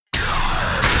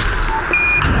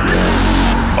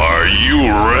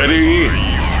ready?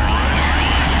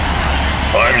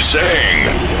 I'm saying,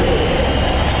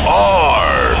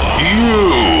 are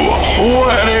you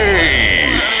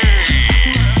ready?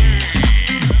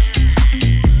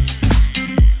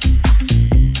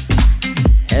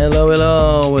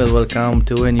 Hello, well, welcome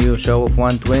to a new show of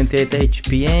 120 at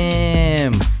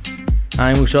HPM.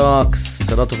 I'm Ushox,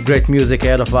 a lot of great music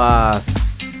ahead of us.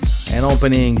 An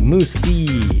opening,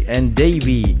 Musti and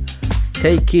Davie,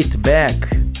 Take It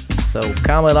Back. So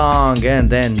come along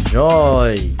and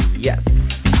enjoy. Yes.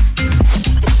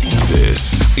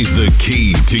 This is the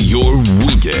key to your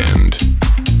weekend.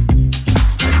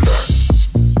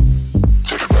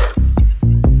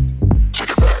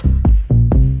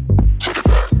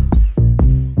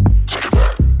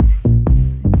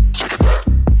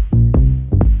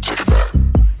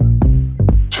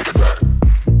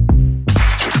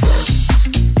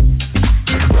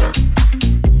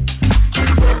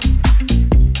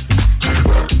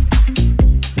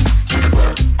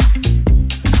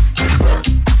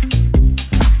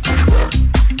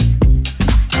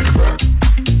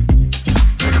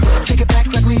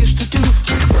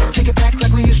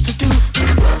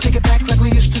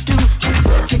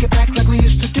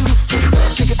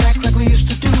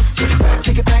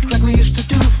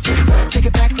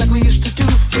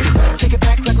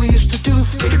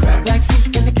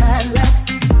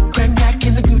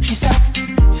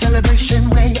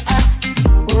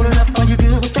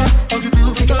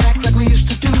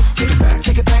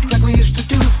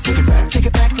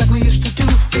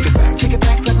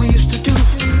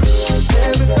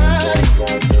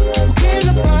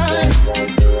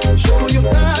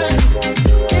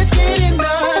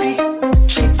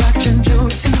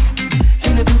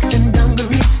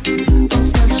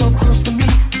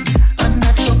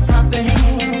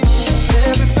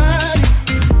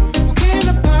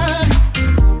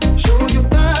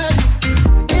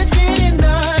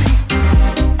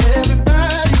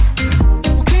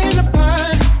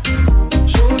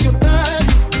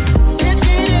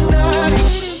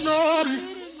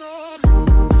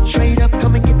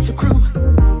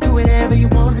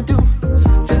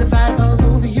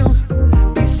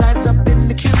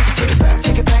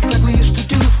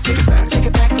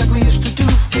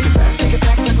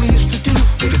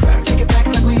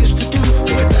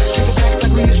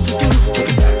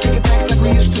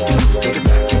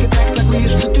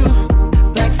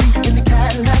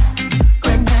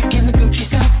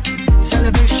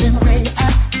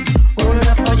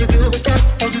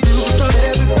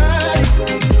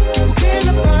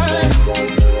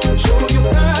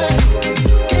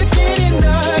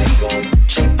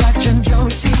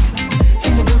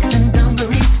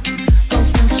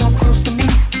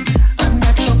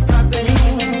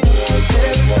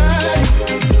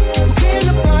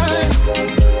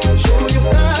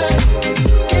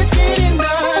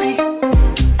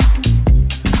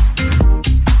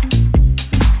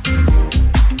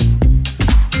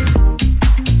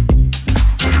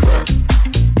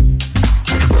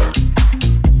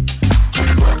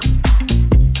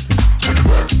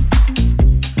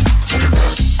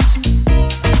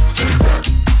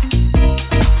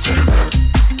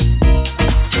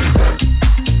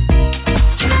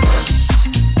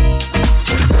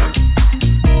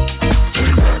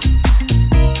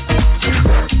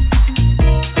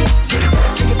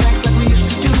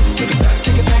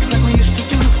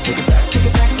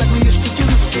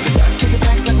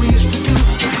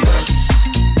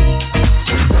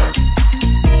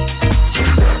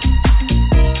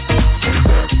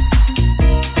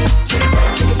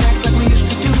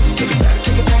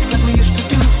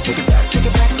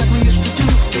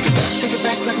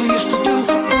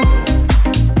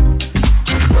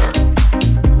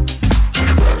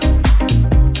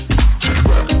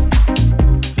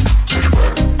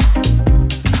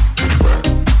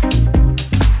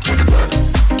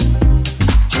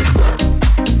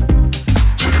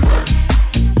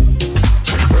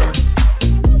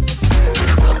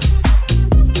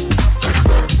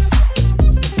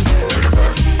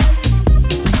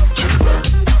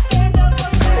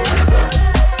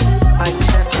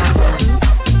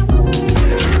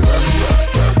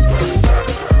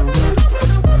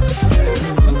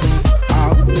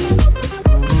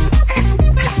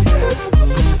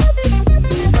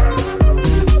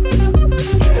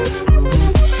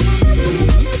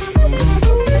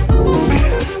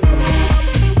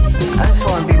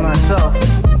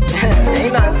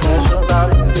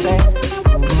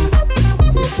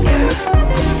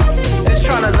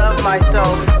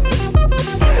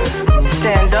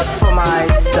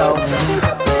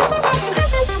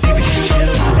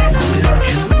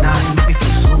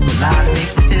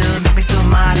 Make me feel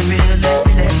mighty real, let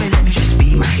me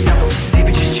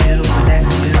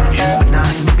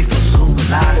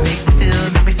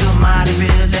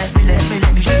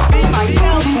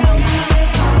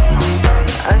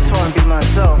I just wanna be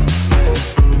myself.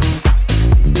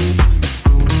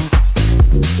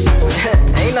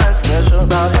 Ain't nothing special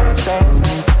about it, I'm saying.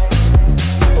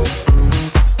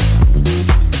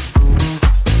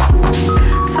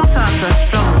 Sometimes I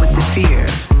struggle with the fear.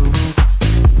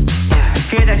 The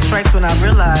fear that strikes when I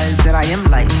realize that I am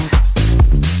light.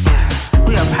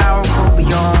 We are powerful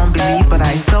beyond belief, but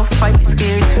I self-fight,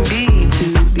 scared to be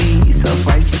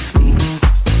self-righteously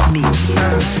me.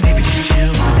 Maybe just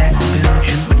chill, relax, and build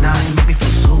you, but not make me feel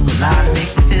so alive.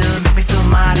 Make me feel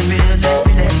mighty real.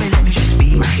 Let me just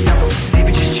be myself.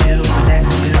 Maybe just chill,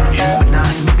 relax, and build you, but not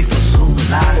make me feel so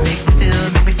alive. Make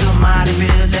me feel mighty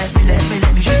real. Let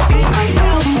me just be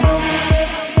myself.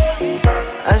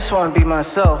 I just wanna be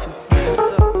myself.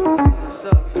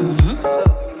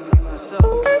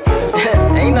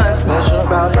 Ain't nothing special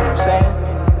about it, I'm saying.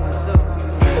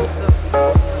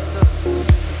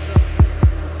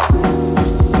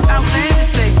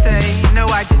 Outlandish, they say. No,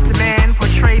 I just demand,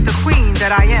 portray the queen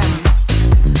that I am.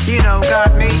 You know,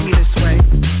 God made me this way.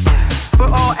 We're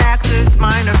all actors,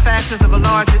 minor factors of a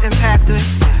larger impactor.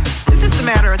 It's just a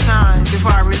matter of time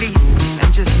before I release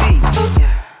and just be.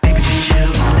 Baby, just chill,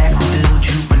 relax, and build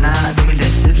you, but not. Baby,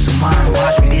 let's sip some wine,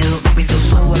 watch me build. Make me feel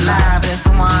so alive and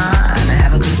so wine, and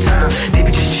have a good time.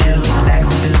 Baby, just chill, relax,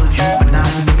 and build you, but not.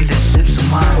 Baby, let's sip some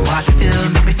wine, watch me feel.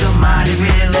 Make me feel mighty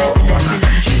real. Let me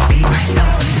just be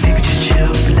myself. Baby, just chill,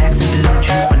 relax, and build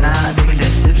you, but not. Baby,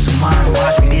 let's sip some wine,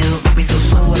 watch me build. Make me feel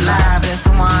so alive and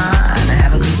so wine, and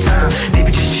have a good time.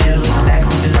 Baby, just chill, relax,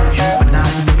 and build you, but not.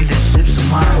 Baby, let's sip some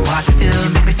wine, watch me feel.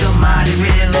 Make me feel mighty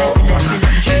real. Let me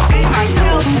just be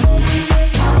myself.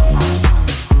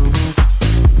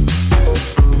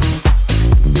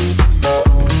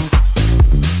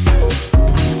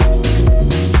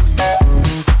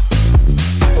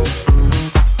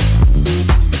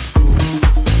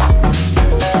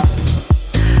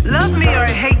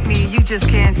 Just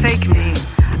can't take me.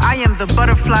 I am the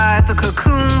butterfly, the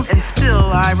cocoon, and still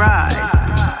I rise.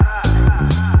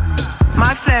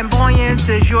 My flamboyance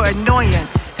is your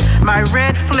annoyance. My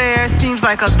red flare seems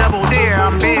like a double dare.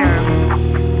 I'm bare.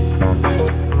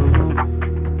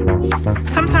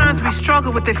 Sometimes we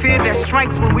struggle with the fear that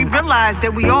strikes when we realize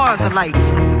that we are the light.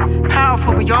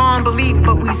 Powerful beyond belief,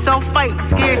 but we self-fight,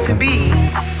 scared to be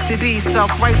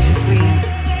self-righteously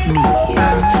me.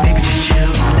 Baby, just chill,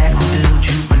 relax, and build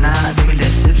you. Nah, baby,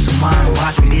 let's sip some wine,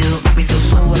 watch me build, make me feel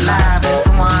so alive and so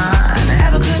wine, and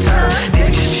have a good time.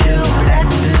 Baby, just chill, relax,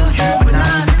 and build you, but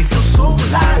nah, make me feel so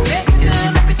alive, make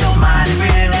me feel mighty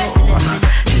real.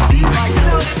 Just be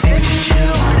myself, baby, just chill,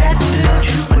 relax, and build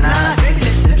you, but nah, baby,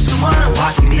 let's sip some wine,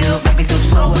 watch me build, make me feel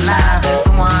so alive and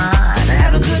so wine, and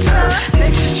have a good time.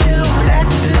 Baby, just chill, relax,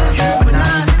 and build you, but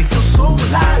nah, make me feel so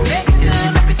alive, make me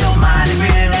feel mighty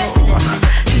real.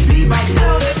 Just be myself.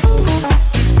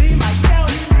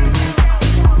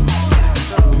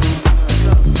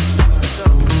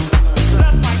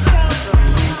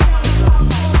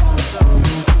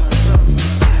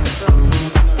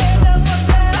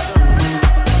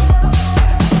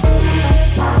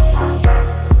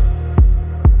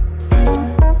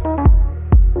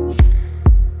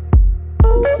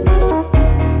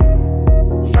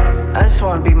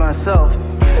 Myself.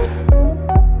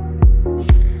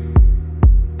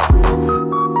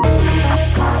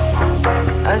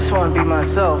 I just want to be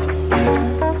myself.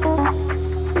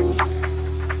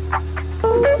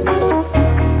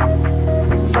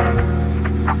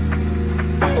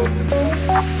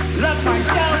 Love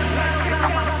myself.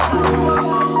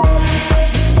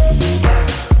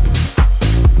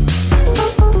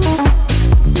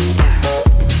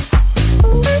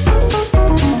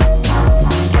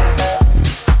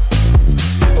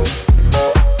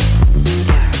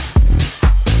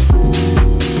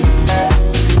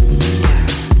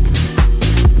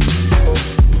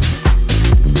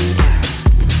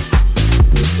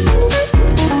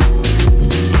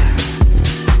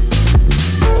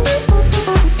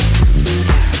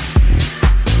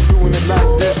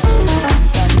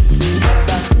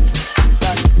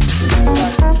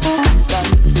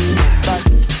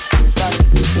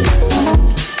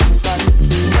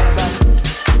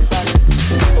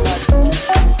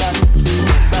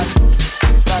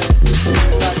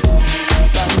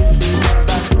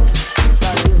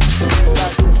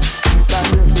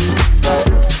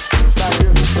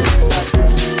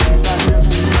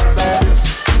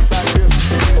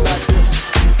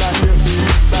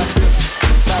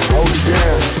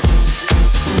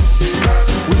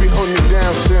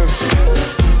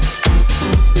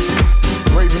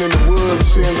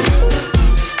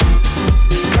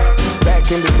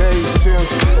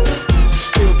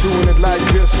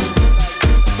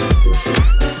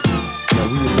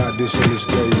 this in this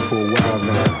game for a while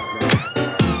now.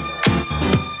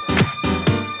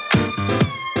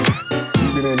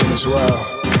 You've been in this while,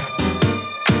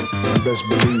 and best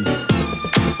believe.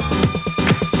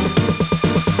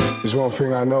 There's one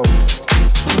thing I know.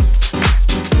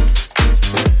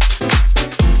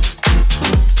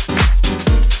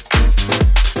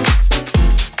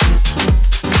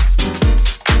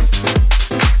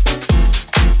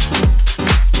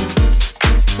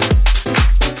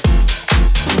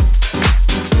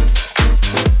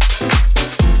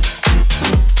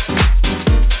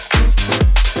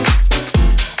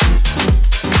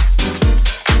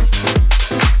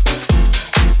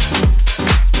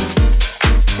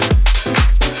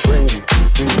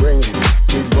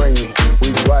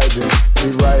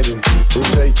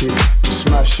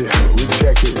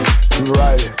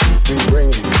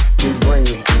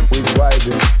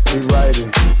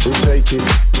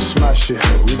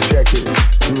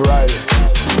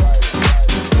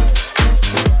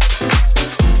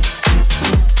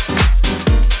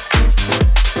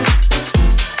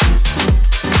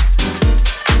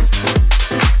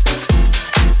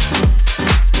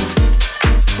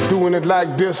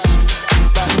 Like this.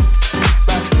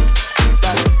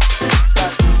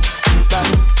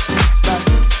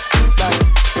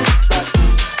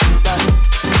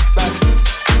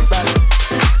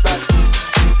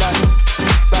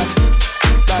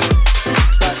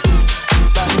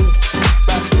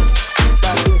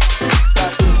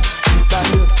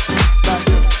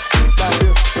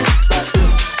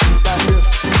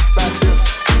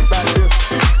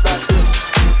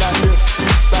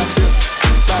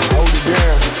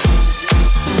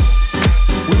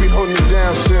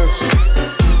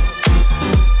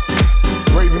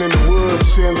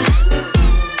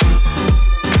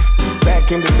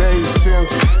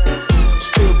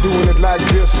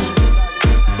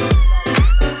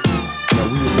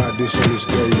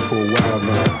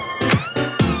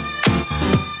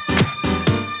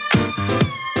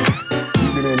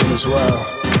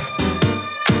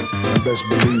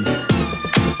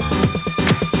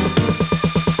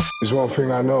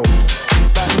 Thing I know is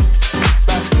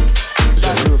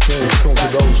that good things come to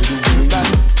those who do believe,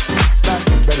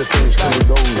 and better things come to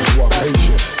those who are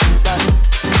patient.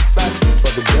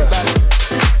 But the best,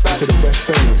 so the best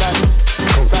things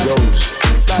come to those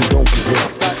who don't give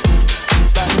up.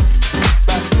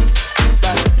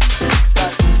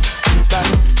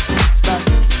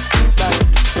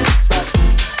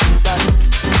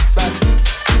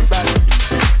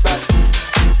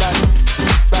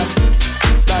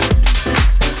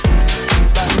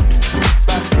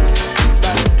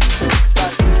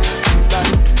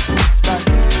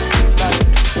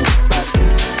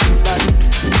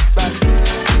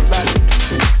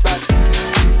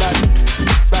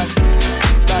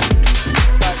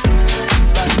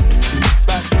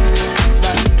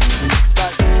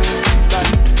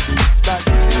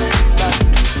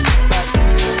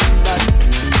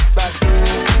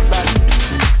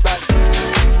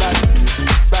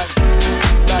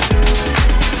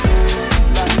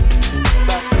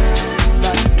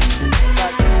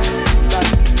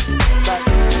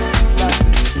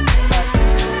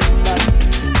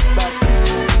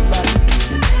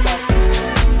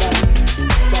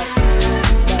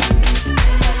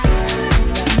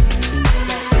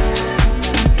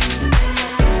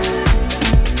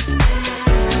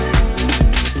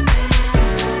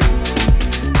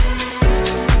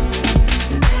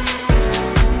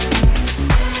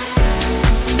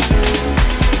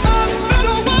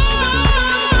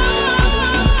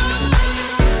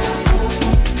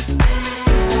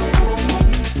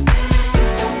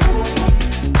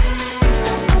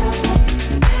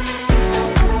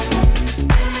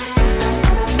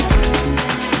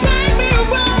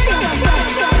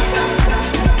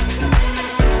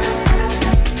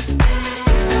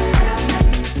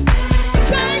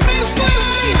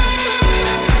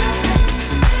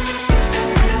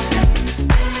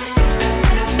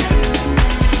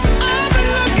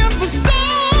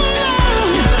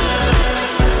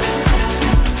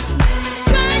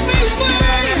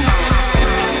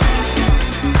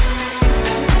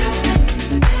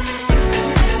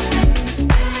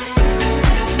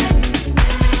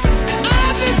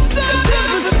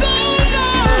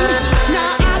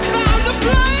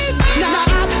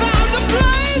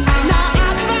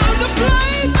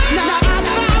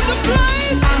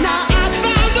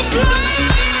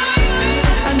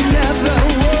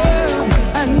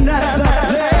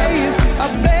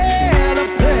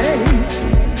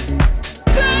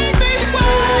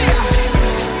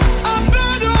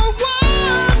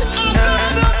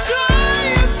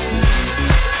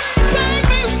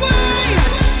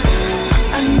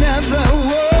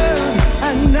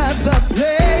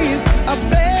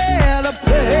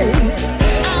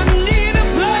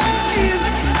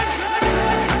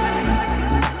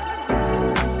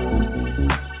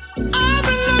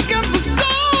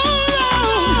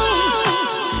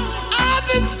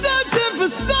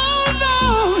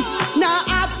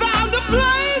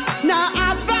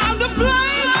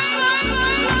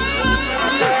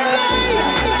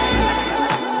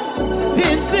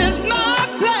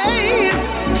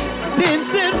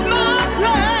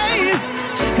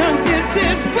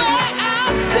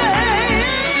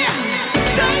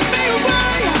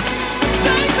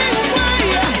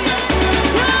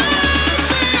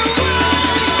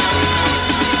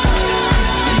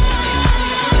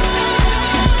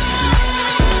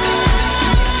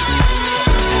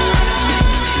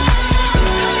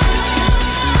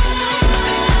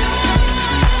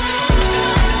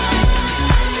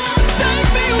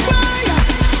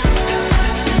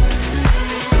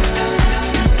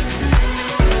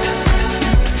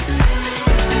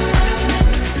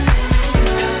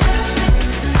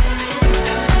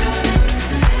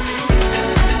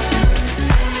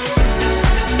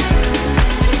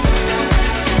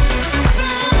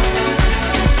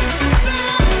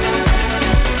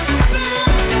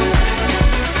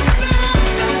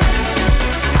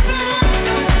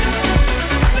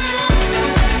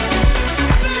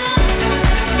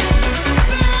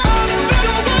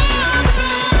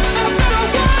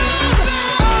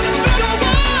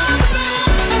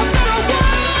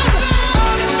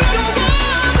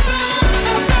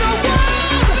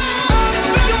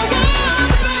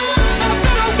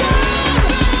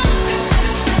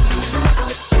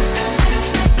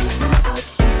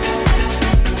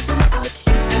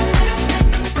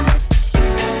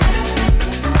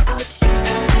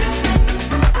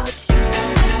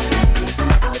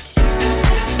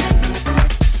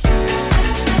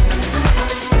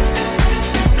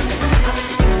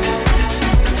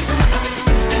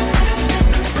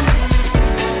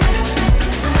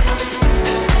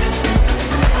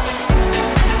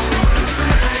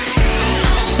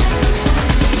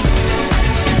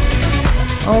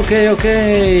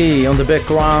 Okay, on the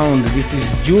background, this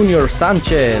is Junior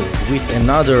Sanchez with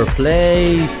Another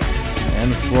Place.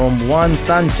 And from one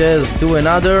Sanchez to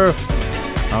another,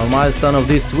 our milestone of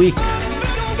this week,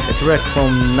 a track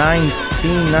from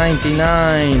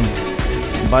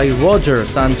 1999 by Roger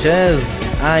Sanchez,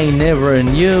 I Never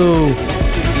Knew.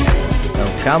 So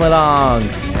come along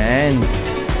and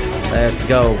let's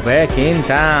go back in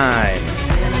time.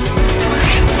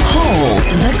 Hold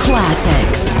the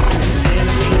classics.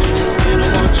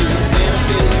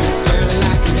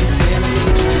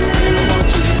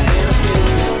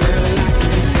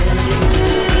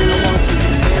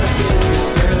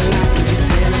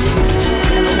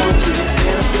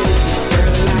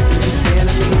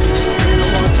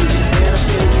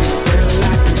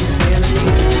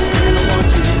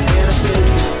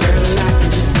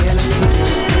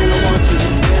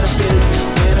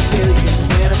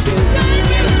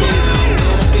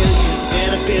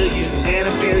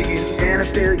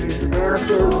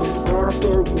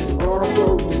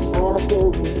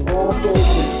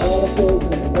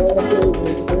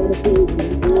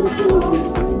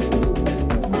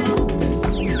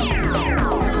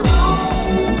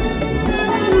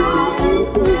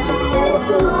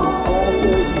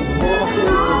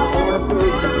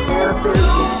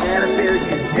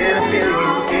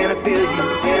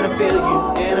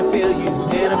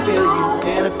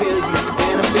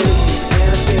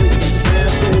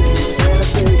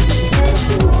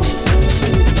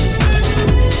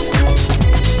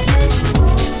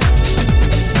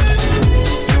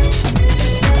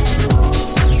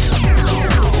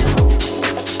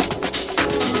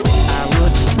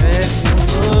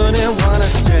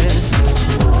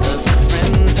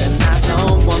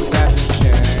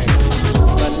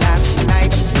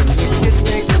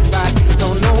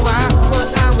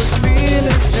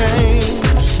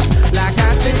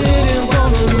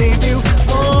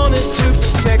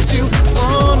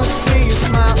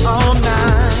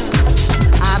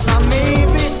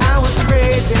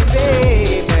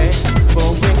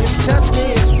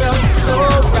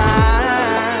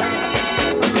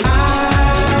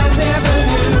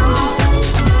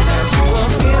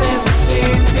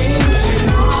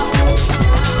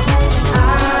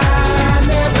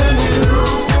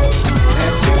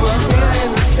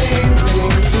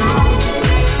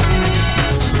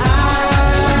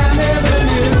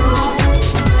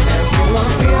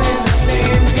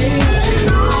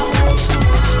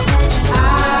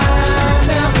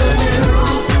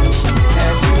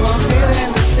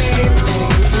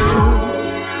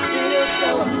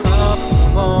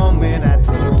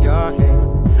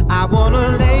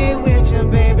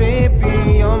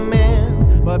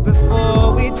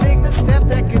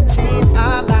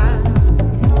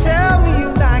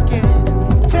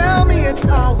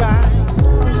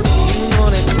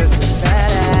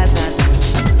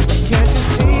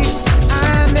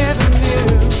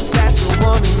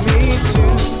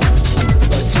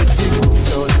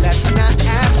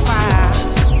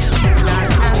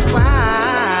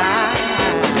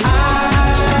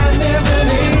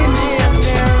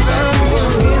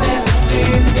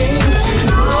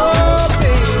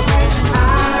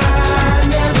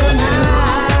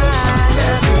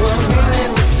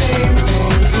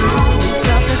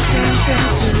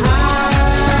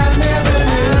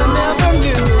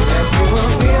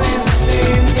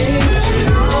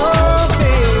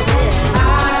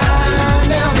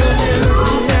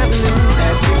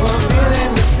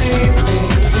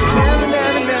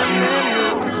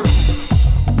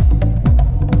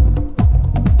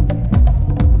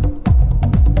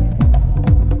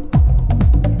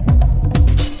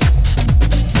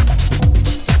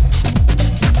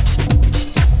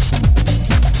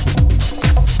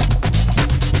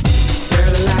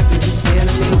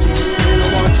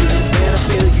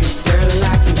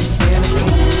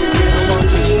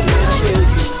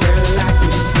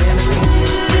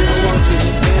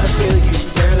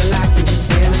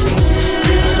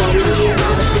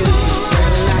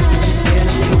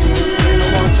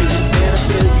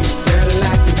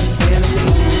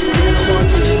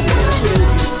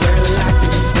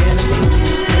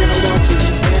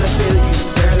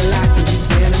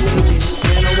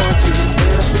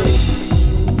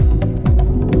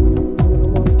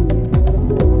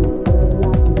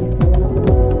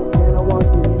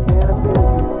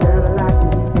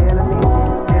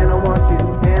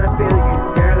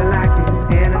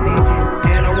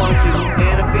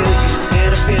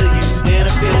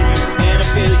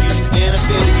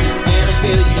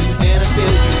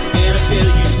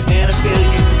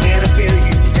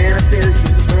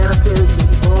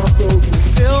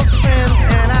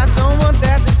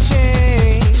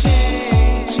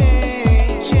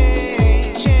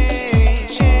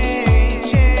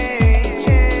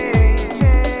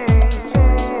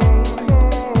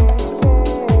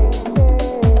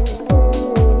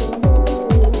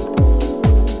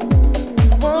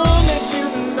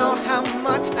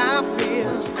 much I feel.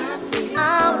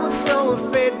 I was so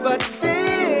afraid, but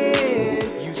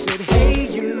then you said, hey,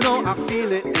 you know I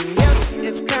feel it. And yes,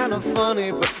 it's kind of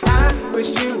funny, but I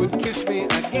wish you would kiss me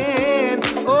again.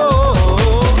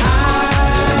 Oh,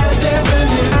 I never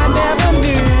knew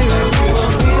that you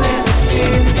were feeling the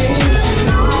same thing too.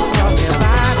 Tell me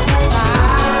about it. I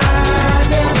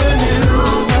never knew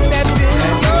what that's in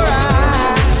your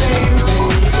eyes. Same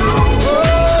thing too.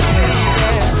 Oh,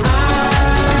 baby, I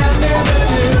never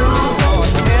knew. Oh,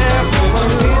 never you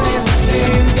were feeling the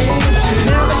same thing too.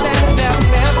 Never.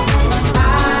 I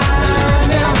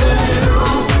never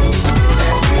knew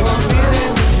that you were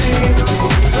feeling the same thing.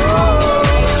 Oh,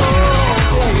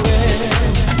 baby.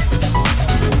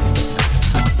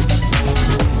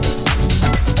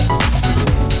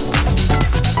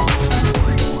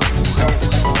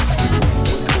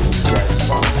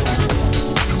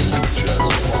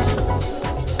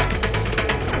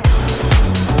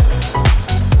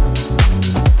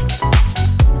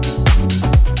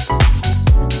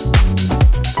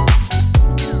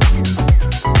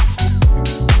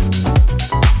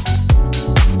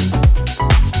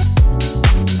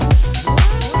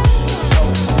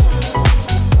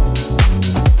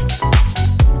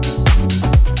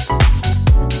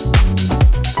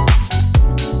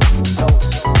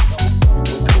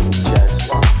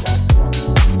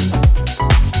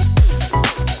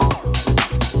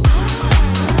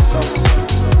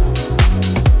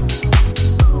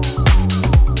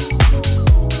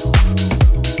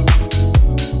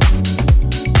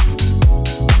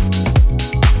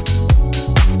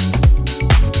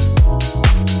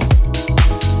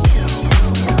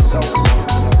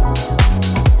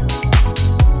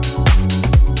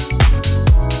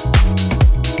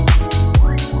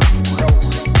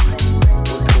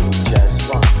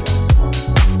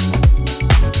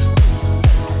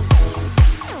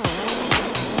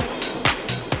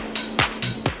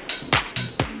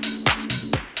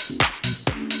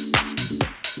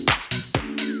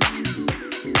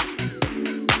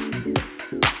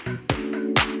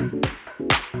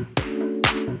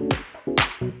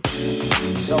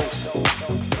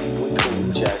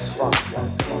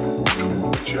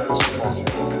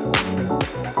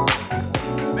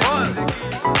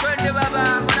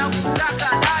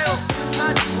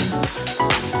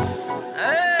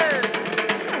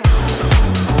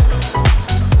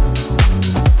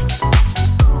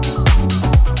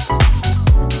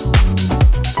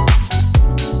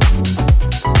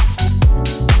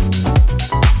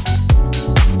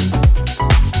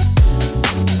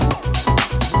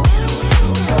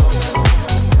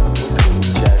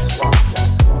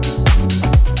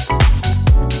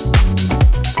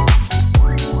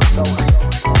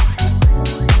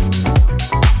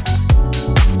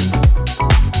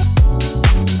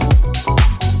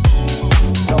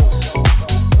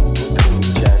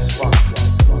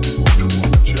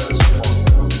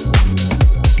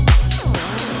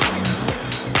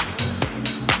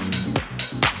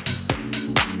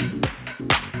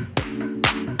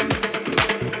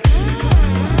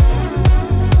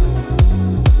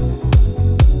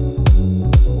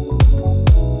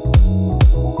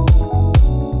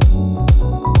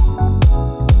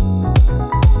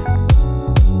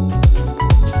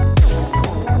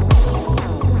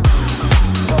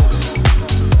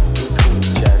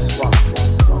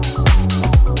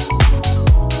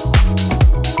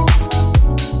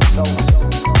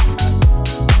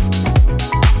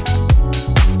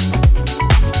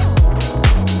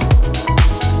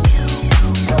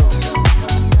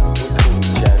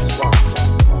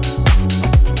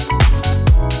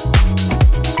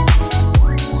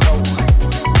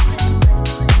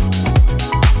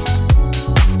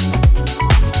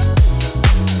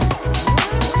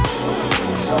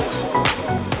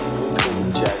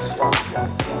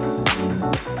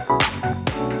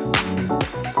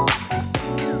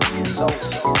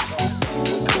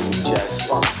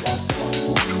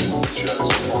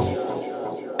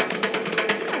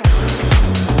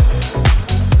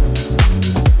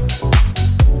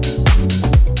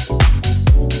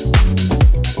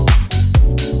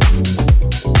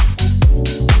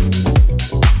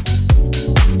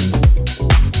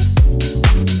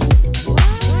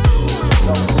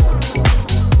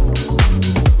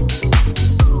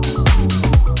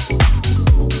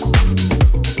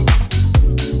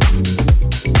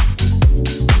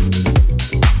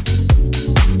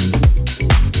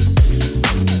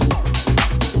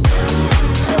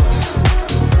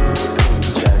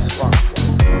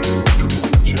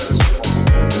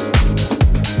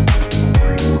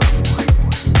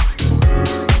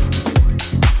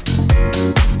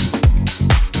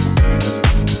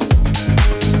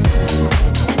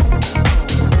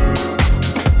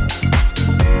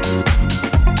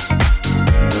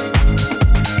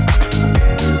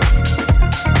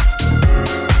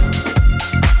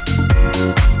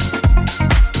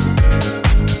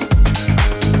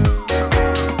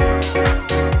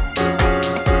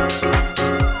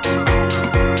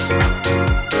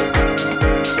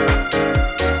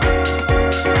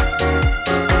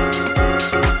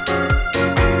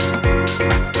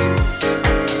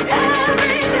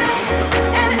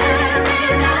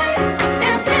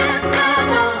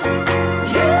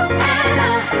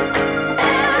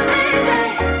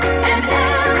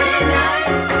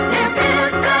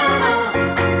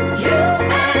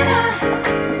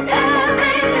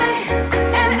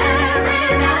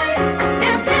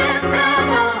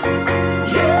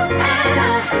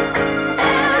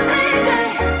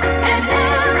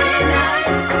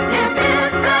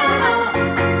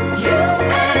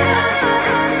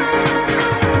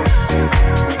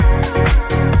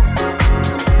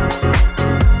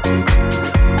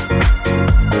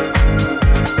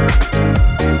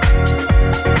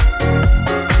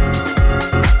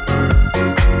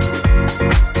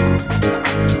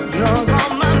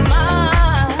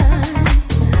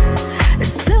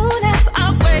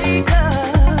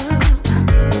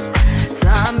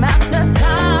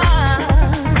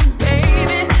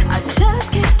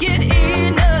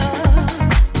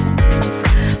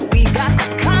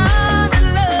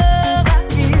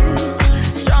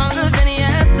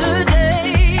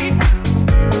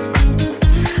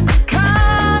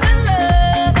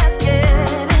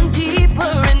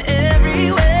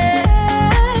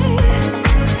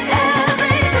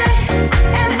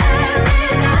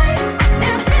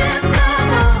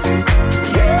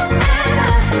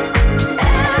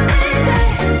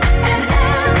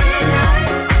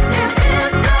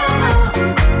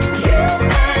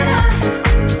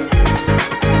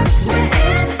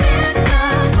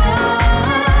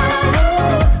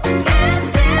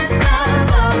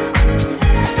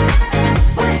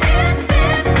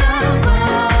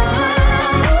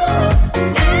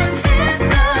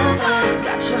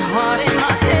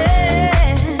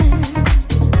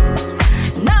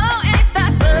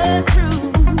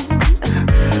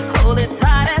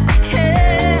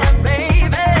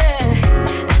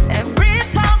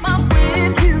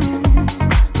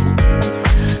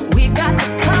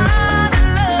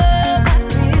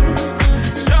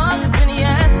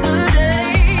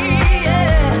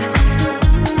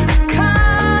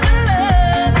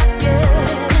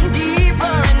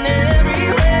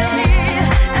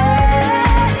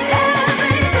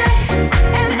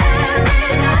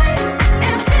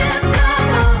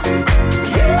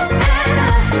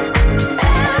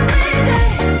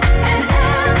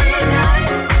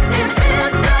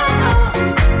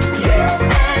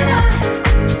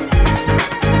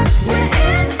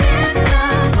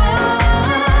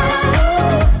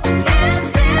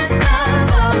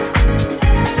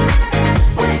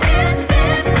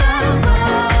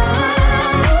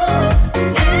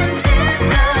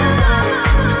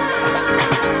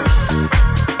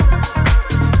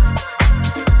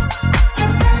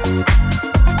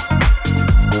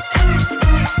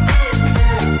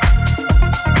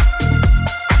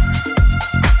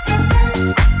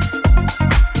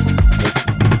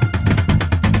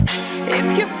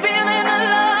 feeling the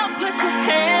love, put your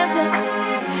hands up.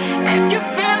 If you're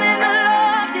feeling the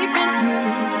love deep in you,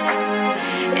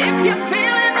 if you're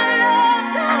feeling the love,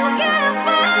 don't give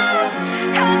up.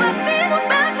 'Cause I see the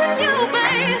best in you,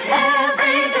 babe.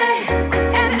 Every day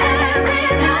and every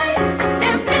night,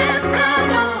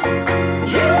 invincible.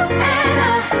 You and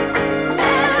I.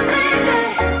 Every day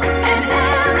and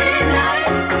every night,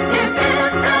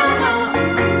 invincible.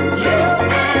 You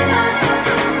and I.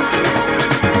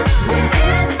 We're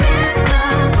invincible.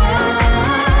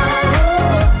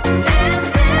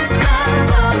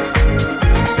 Invincible.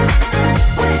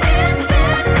 We're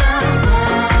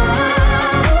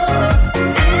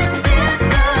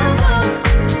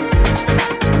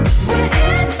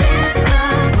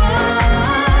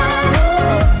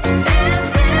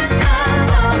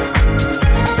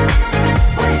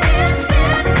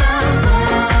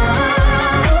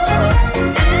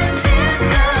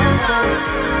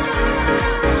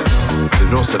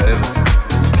Le jour se lève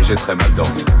et j'ai très mal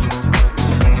dormi.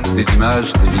 Des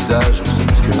images, des visages se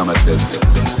bousculent dans ma tête.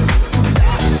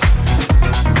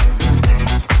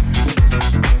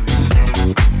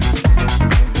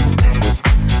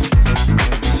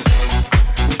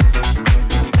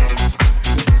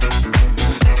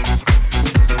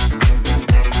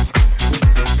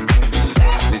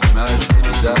 Des images, des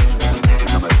visages se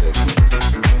bousculent dans ma tête.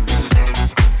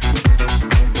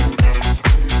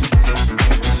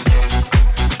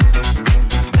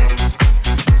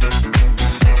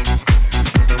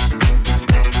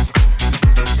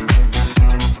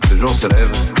 Le jour se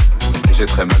lève et j'ai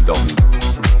très mal dormi.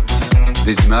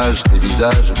 Des images, des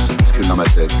visages se bousculent dans ma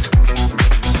tête.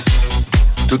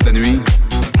 Toute la nuit,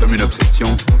 comme une obsession,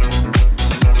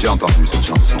 j'ai entendu cette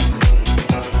chanson.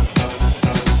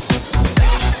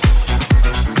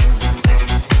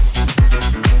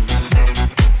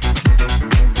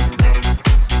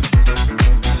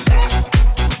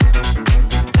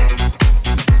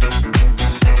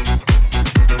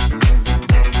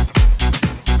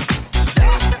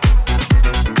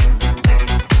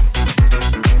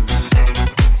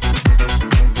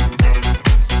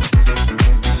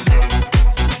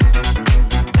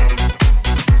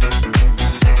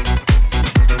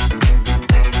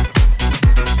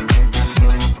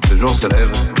 Le jour se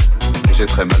lève et j'ai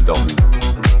très mal dormi.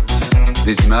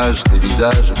 Des images, des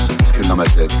visages se bousculent dans ma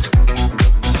tête.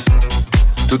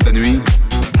 Toute la nuit,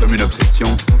 comme une obsession,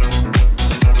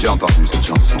 j'ai entendu cette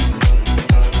chanson.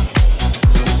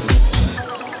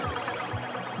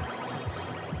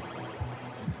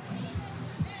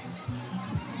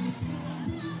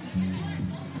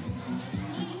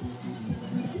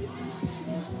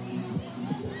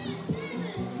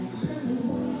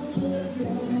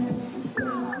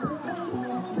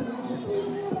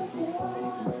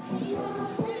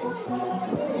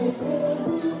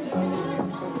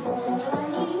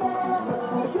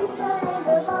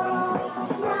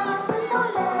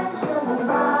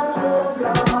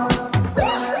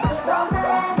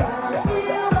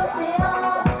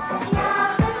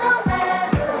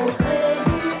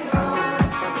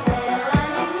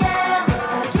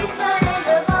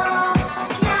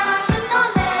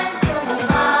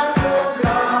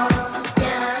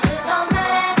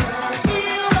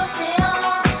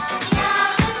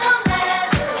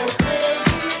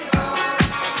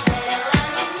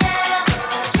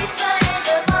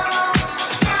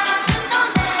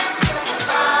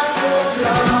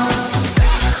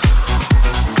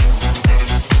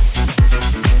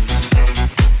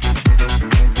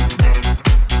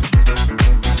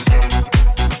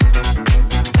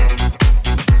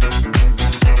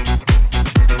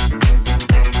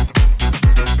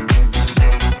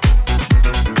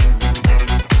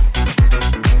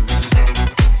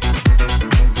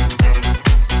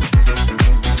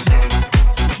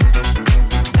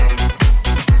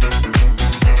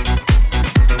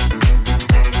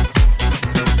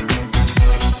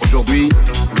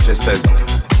 J'ai 16 ans.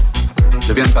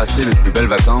 Je viens de passer mes plus belles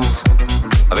vacances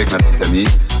avec ma petite amie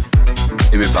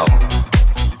et mes parents.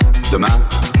 Demain,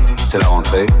 c'est la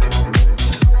rentrée.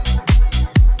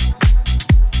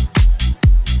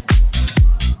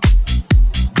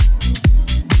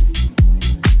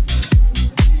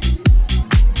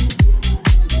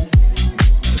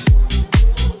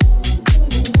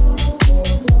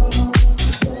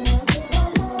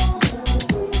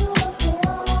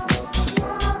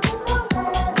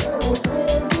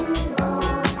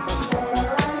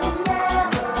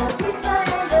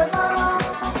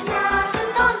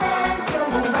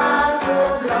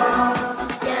 Blanc.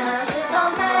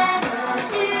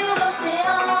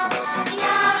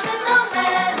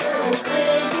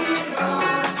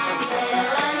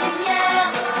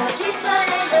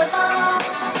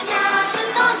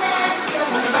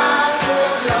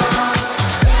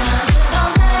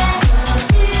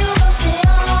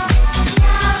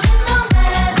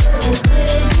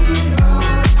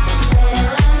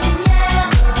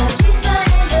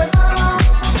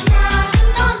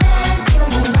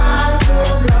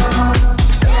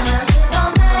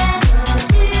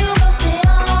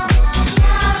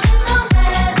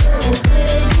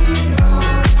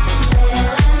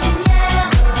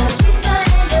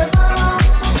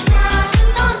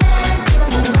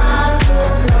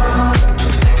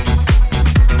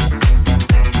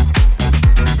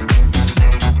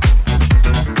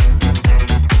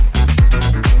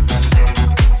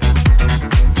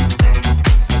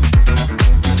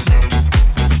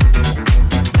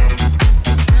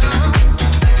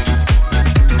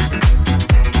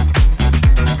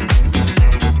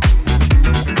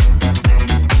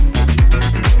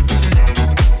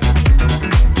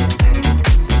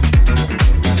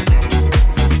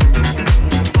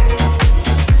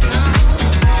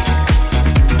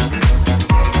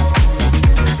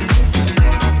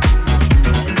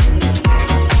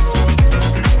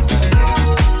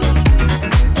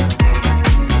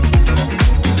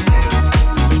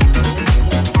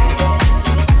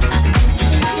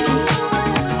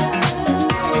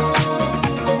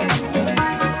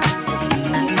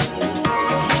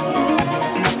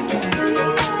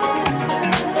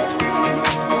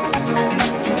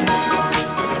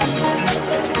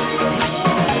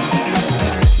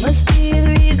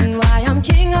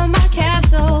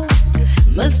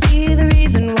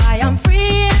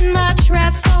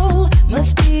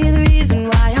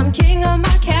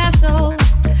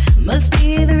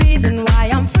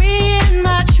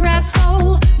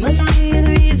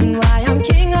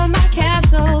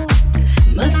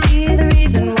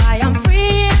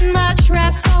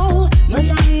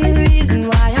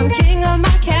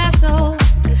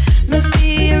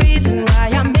 reason why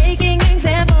I'm making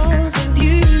examples of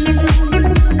you.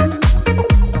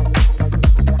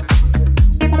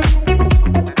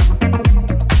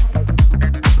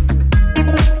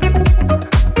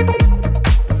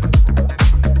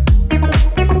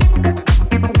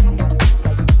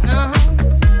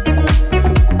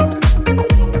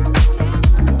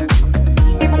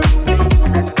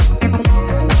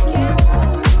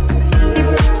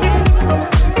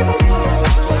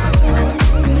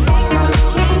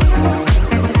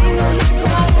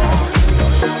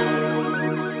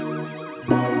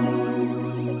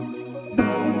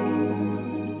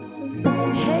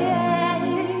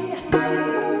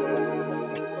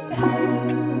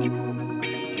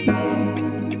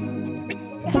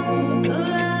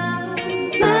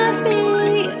 Must be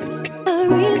the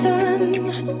reason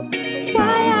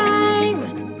why I'm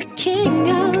king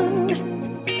of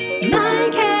my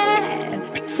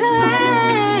castle,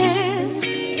 and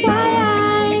why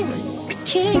I'm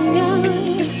king of.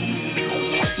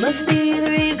 Must be the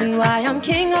reason why I'm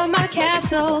king of my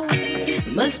castle.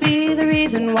 Must be the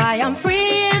reason why I'm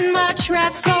free in my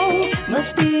trapped soul.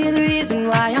 Must be the reason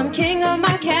why I'm king of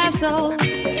my castle.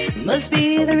 Must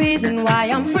be the reason why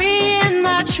I'm free in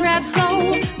my trapped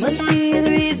soul. Must be the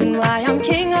reason why I'm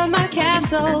king of my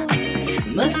castle.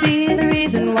 Must be the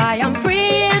reason why I'm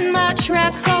free in my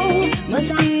trapped soul.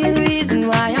 Must be the reason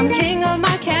why I'm king of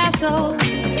my castle.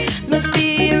 Must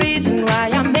be a reason why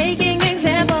I'm making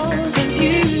examples of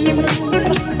you.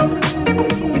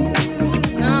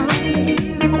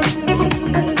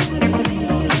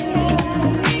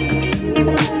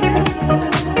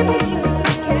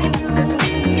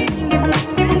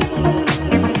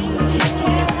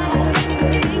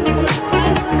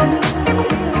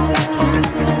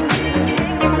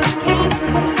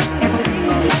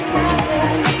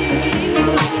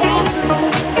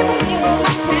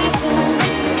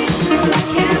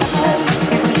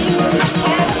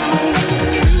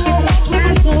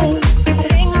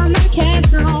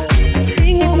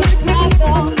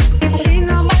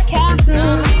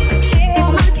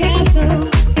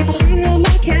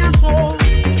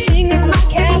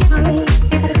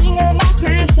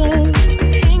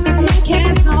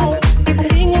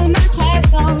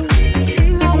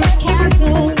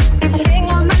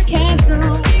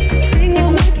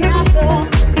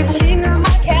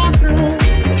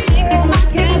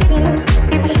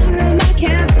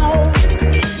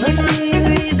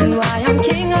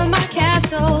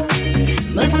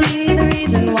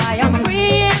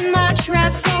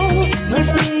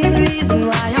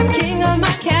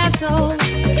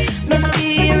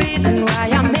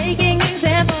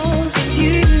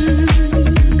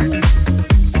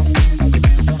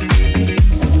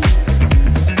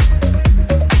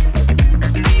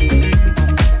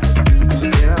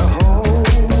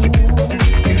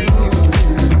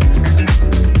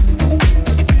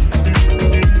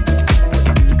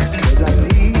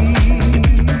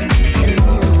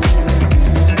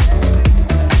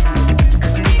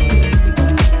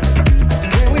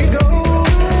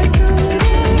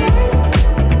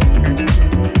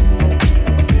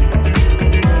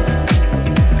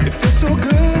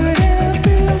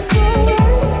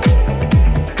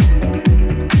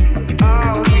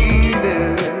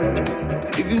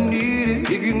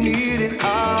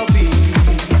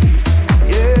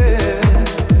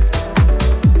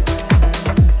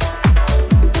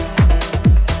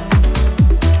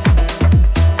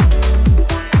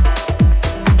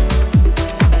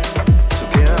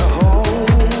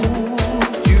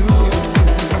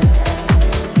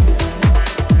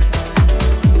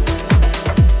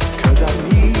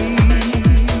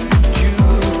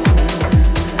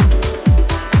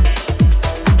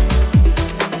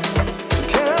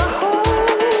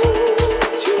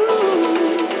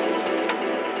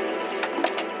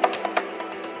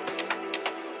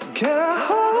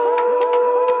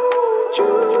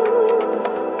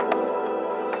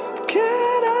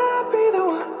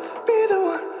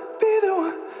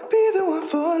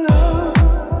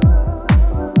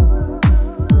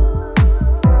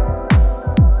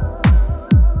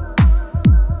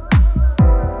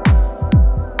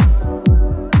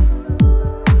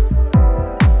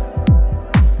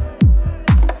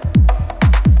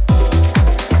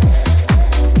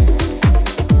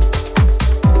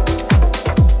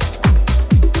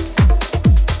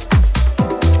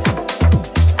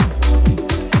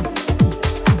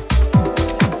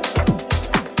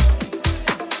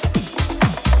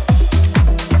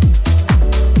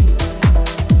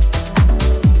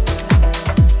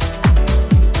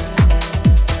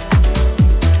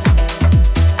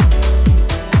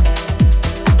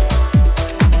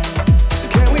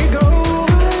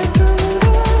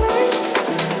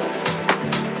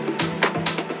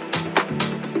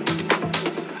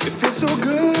 so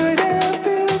good and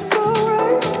feels so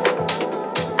right.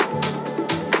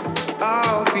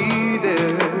 I'll be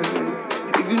there.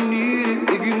 If you need it,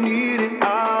 if you need it,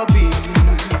 I'll be.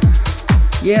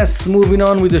 Yes, moving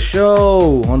on with the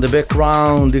show. On the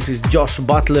background, this is Josh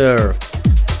Butler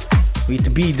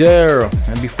with Be There.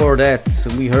 And before that,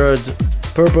 we heard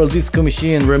Purple Disco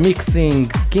Machine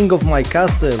remixing King of My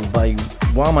Castle by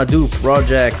Wamadou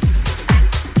Project.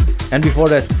 And before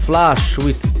that, Flash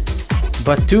with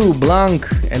Bateau, Blanc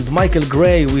and Michael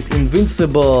Gray with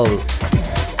Invincible.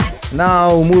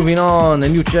 Now moving on, a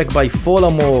new track by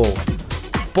Folamo,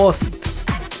 Post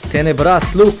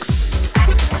Tenebras Lux,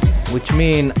 which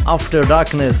mean After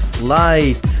Darkness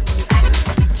Light.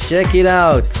 Check it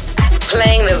out.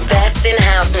 Playing the best in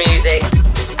house music.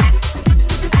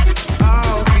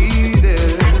 I'll be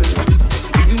there.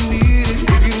 If you need it,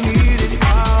 if you need it,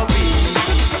 I'll be.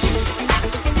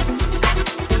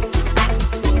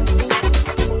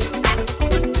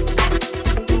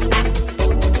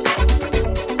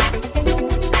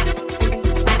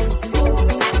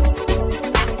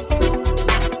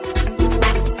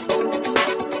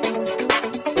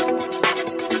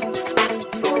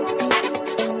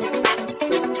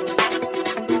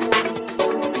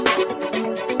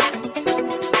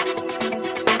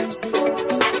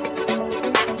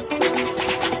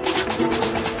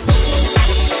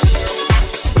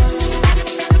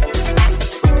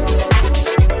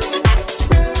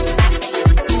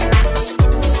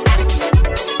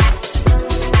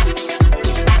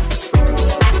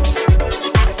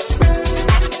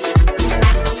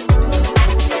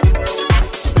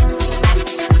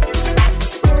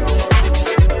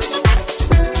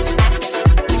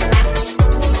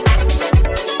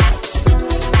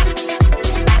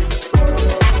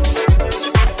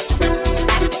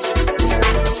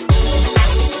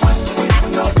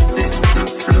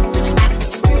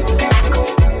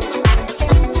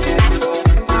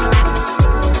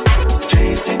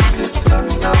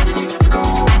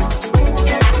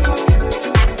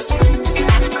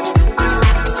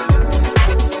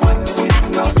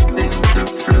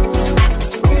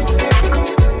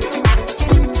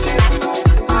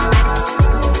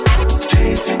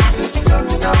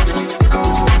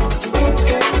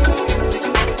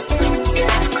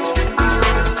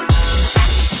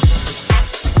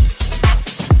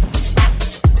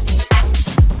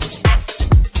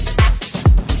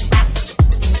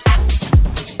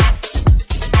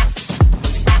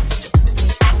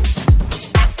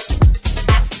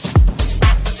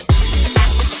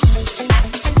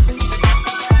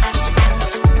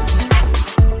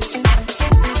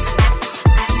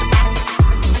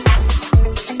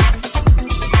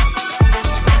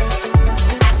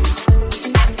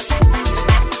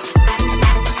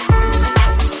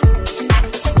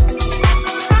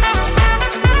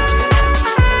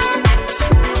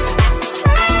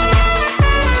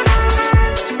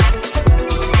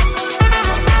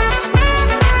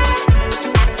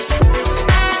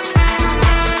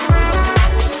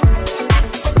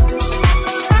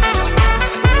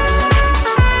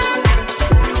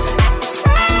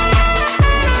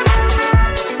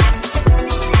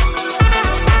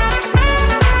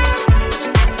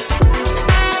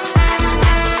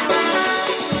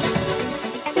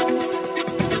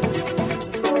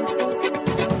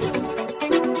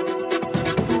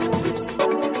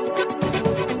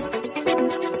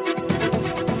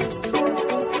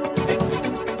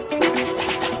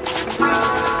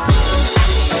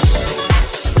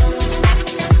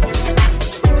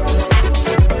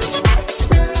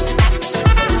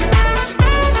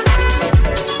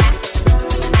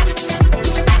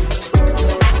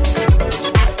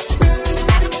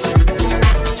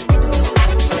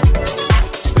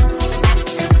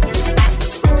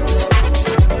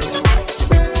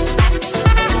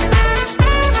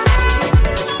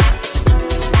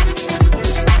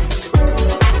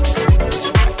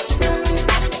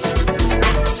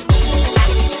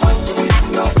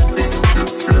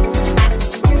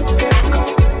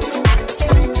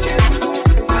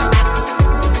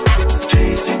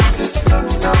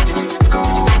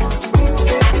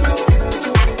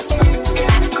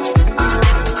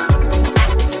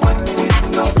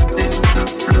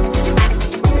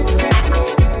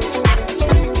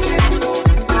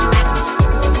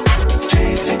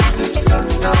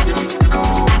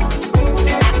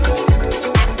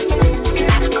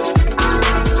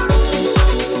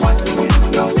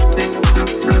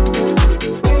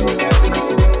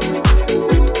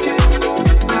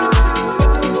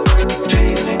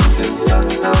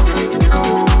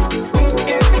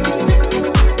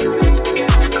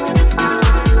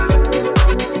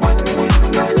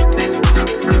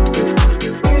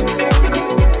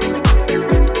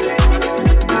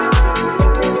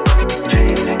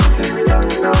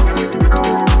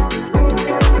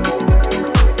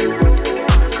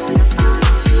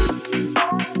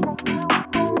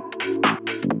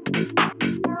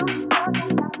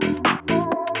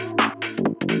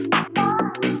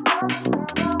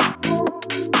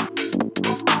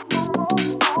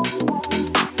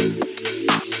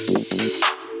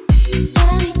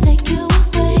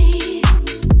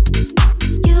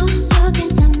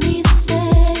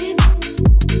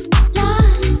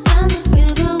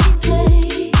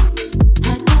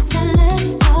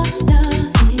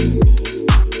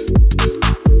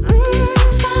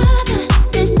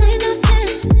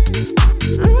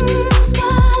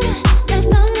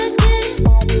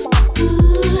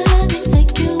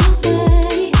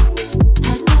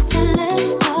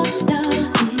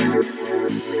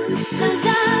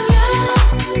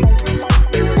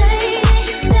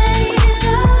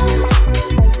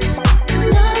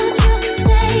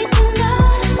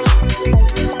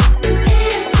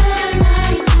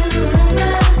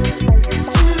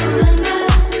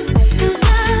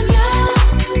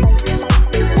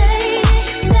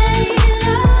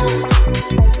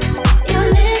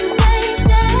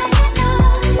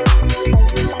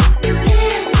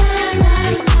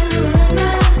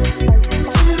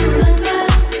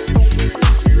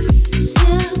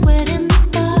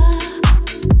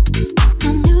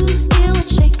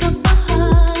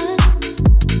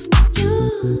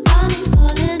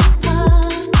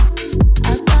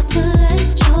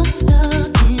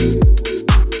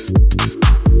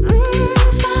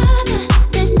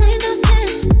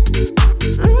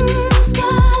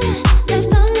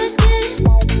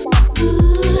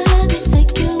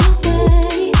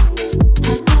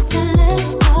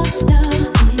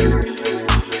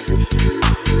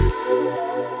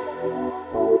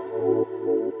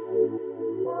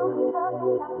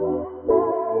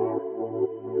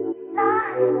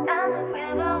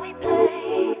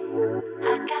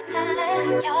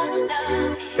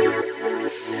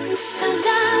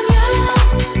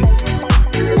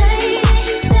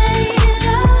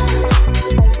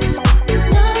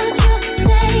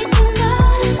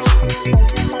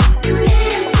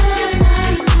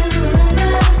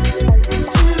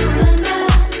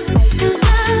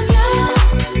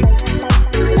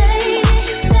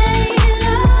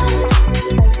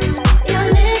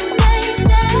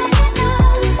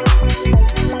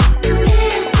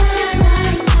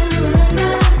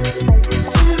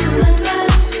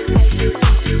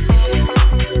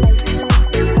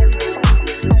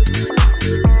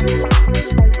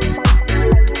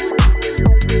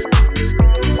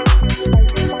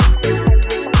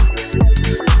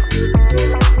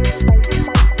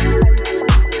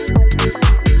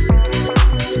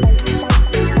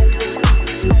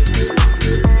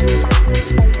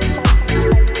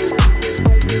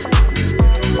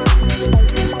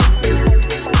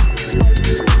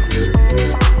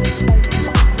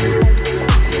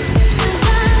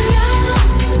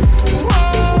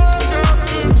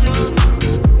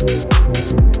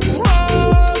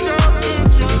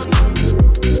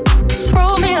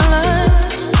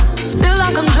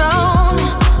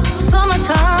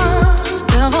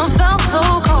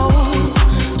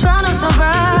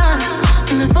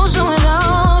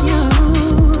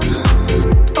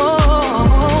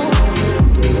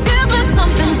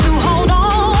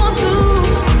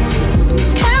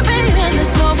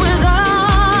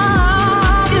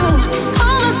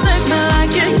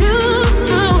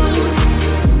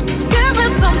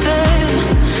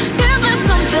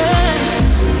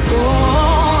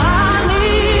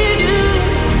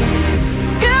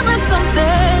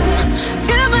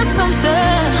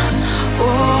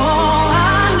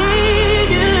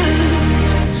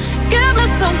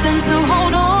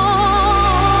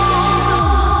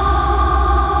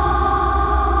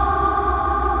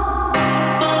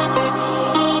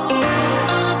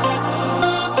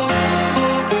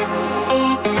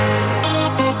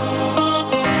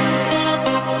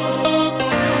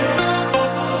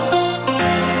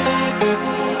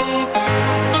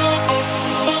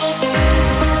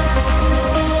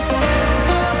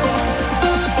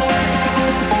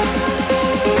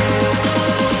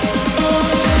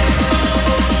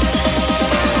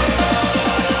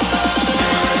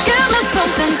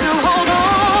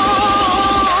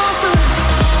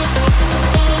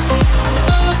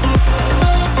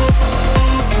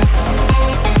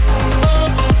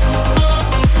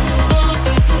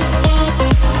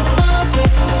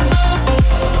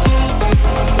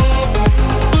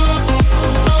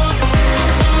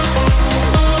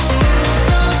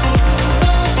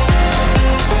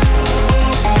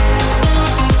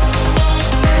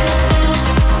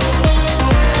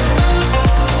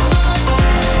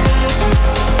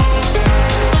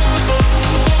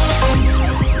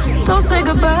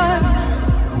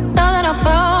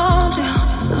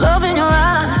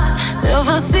 of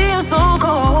a sea of so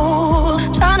cold,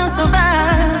 trying to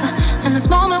survive in this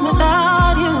moment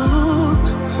without you.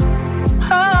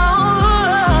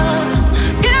 Oh,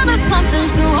 give me something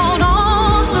to hold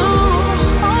on to.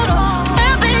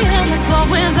 Can't be in this love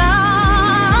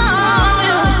without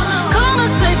you. Come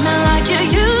and save me like you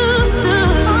used to.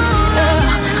 Yeah.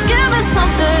 Give me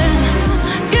something,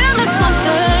 give me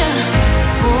something.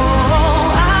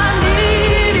 Oh, I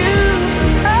need you.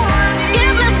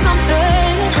 Give me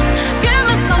something, give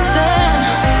me something.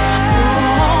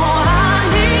 Oh, I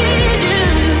need you.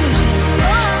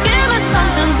 Give me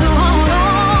something to hold on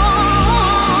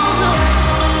to.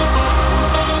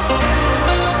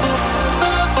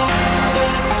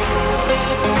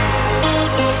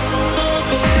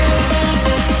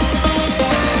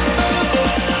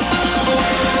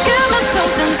 Give me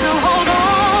something to hold on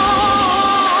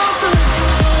to.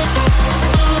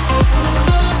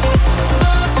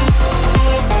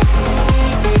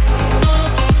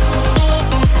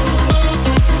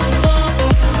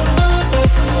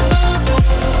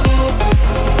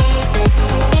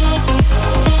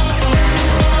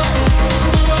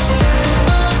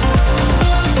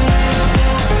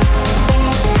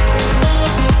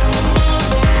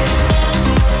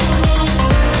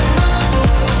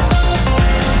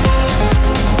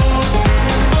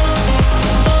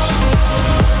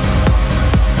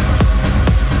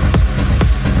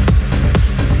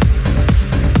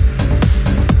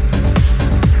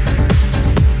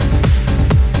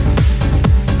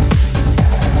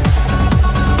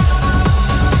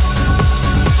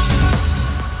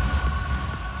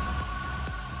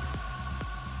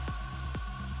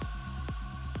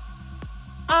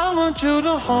 I want you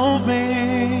to hold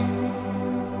me.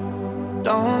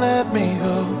 Don't let me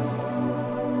go.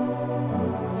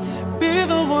 Be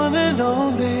the one and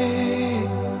only.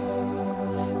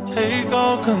 Take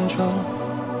all control.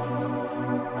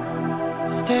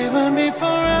 Stay with me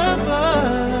forever.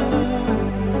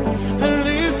 At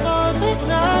least for the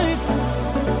night.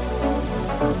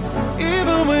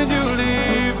 Even when you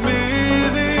leave me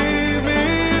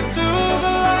to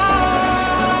the light.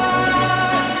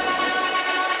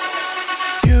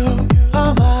 You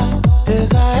are my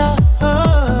desire.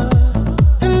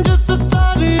 And just the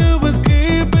thought of you is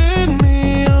keeping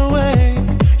me awake.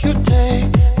 You take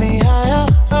me higher.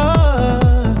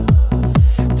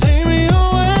 Take me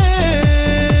away.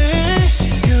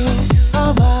 You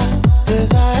are my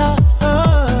desire.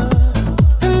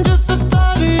 And just the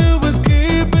thought of you is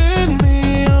keeping me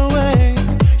awake.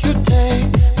 You take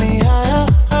me higher.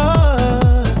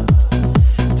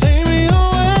 Take me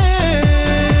away.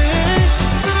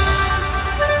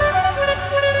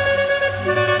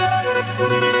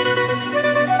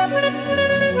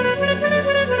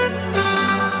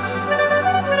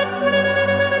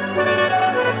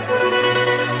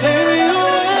 Take me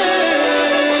away.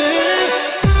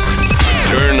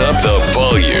 Turn up the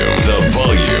volume. The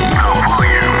volume.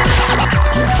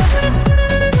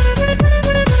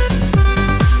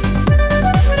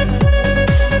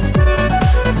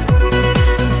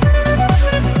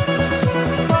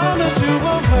 Promise you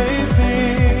won't wake me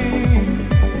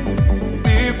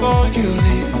before you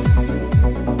leave.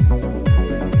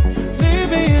 Leave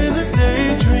me in a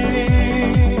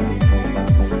daydream.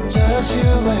 Just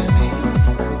you and me.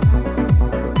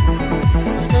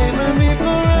 Stay with me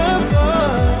forever.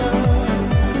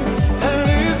 At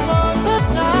least for the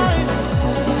night.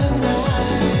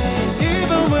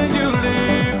 Even when you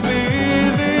leave me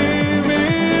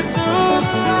to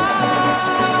the light.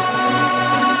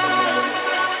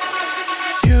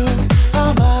 You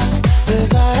are my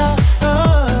desire.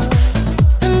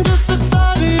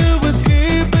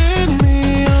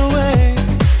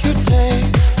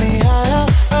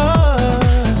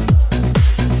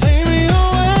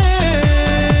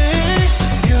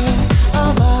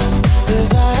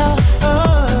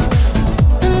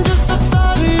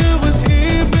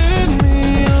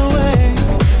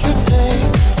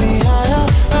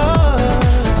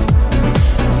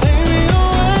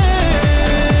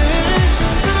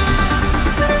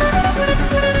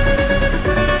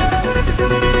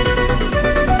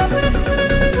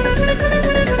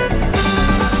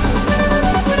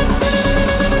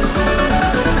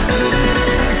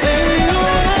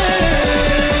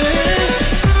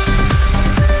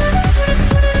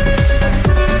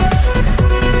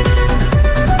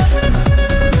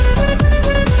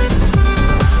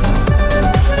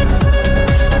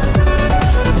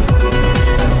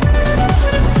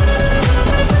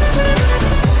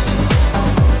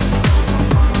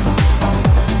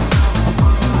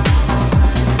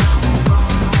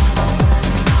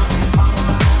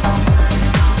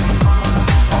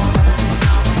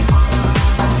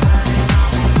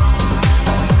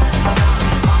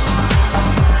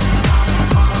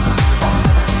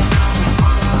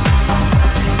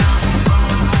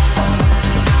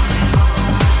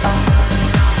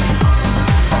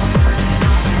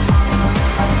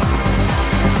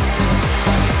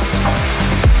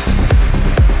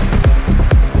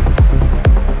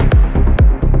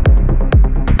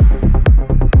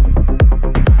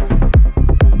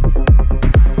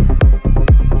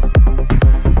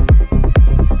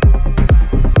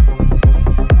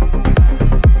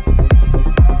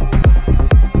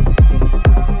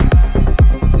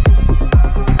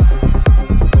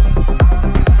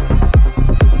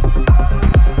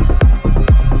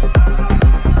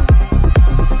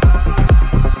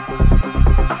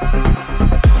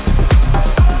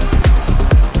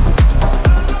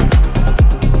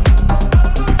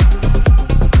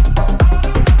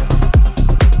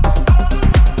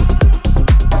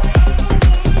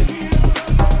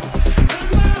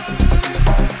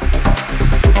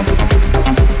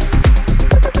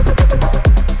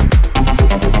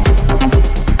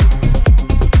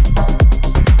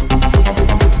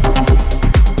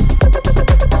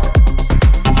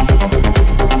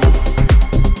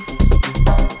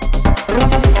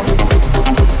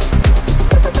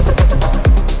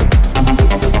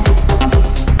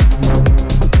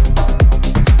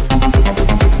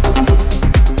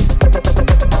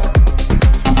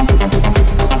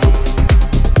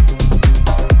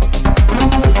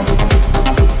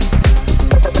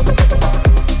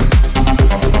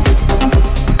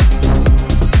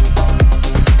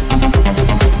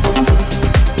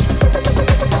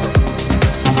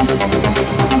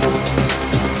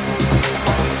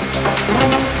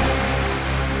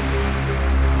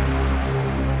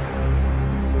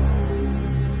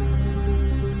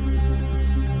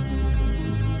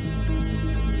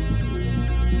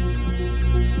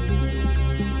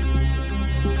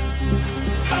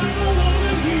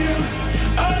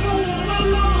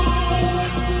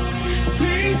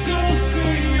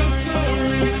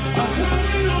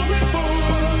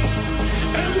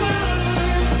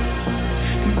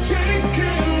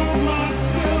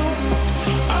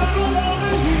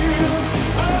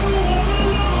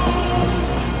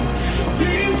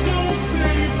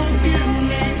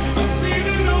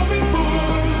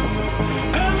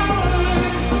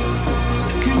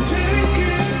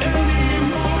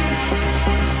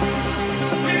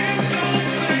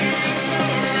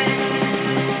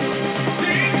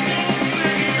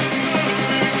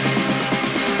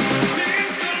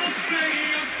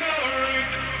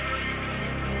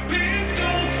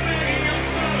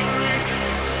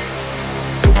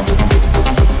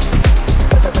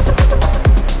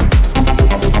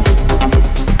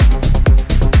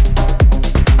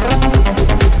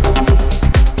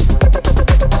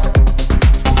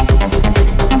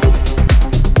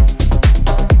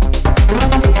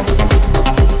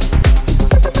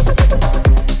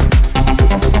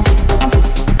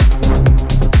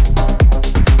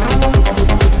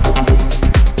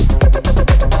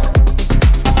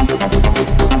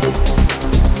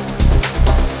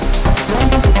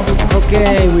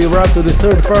 Okay, we wrap to the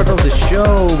third part of the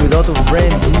show with a lot of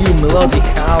brand new melodic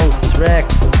house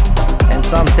tracks and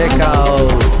some tech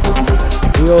house.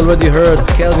 We already heard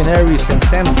Calvin Harris and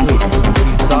Sam Smith,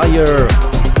 Desire,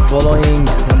 following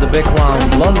on the background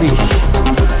Blondish,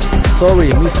 Sorry,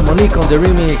 Miss Monique on the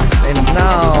remix, and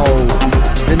now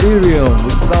Delirium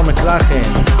with some McLachlan,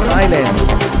 Silent,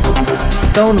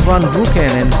 Stone Van Brooken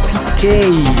and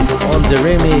PK on the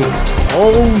remix.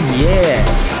 Oh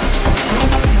yeah!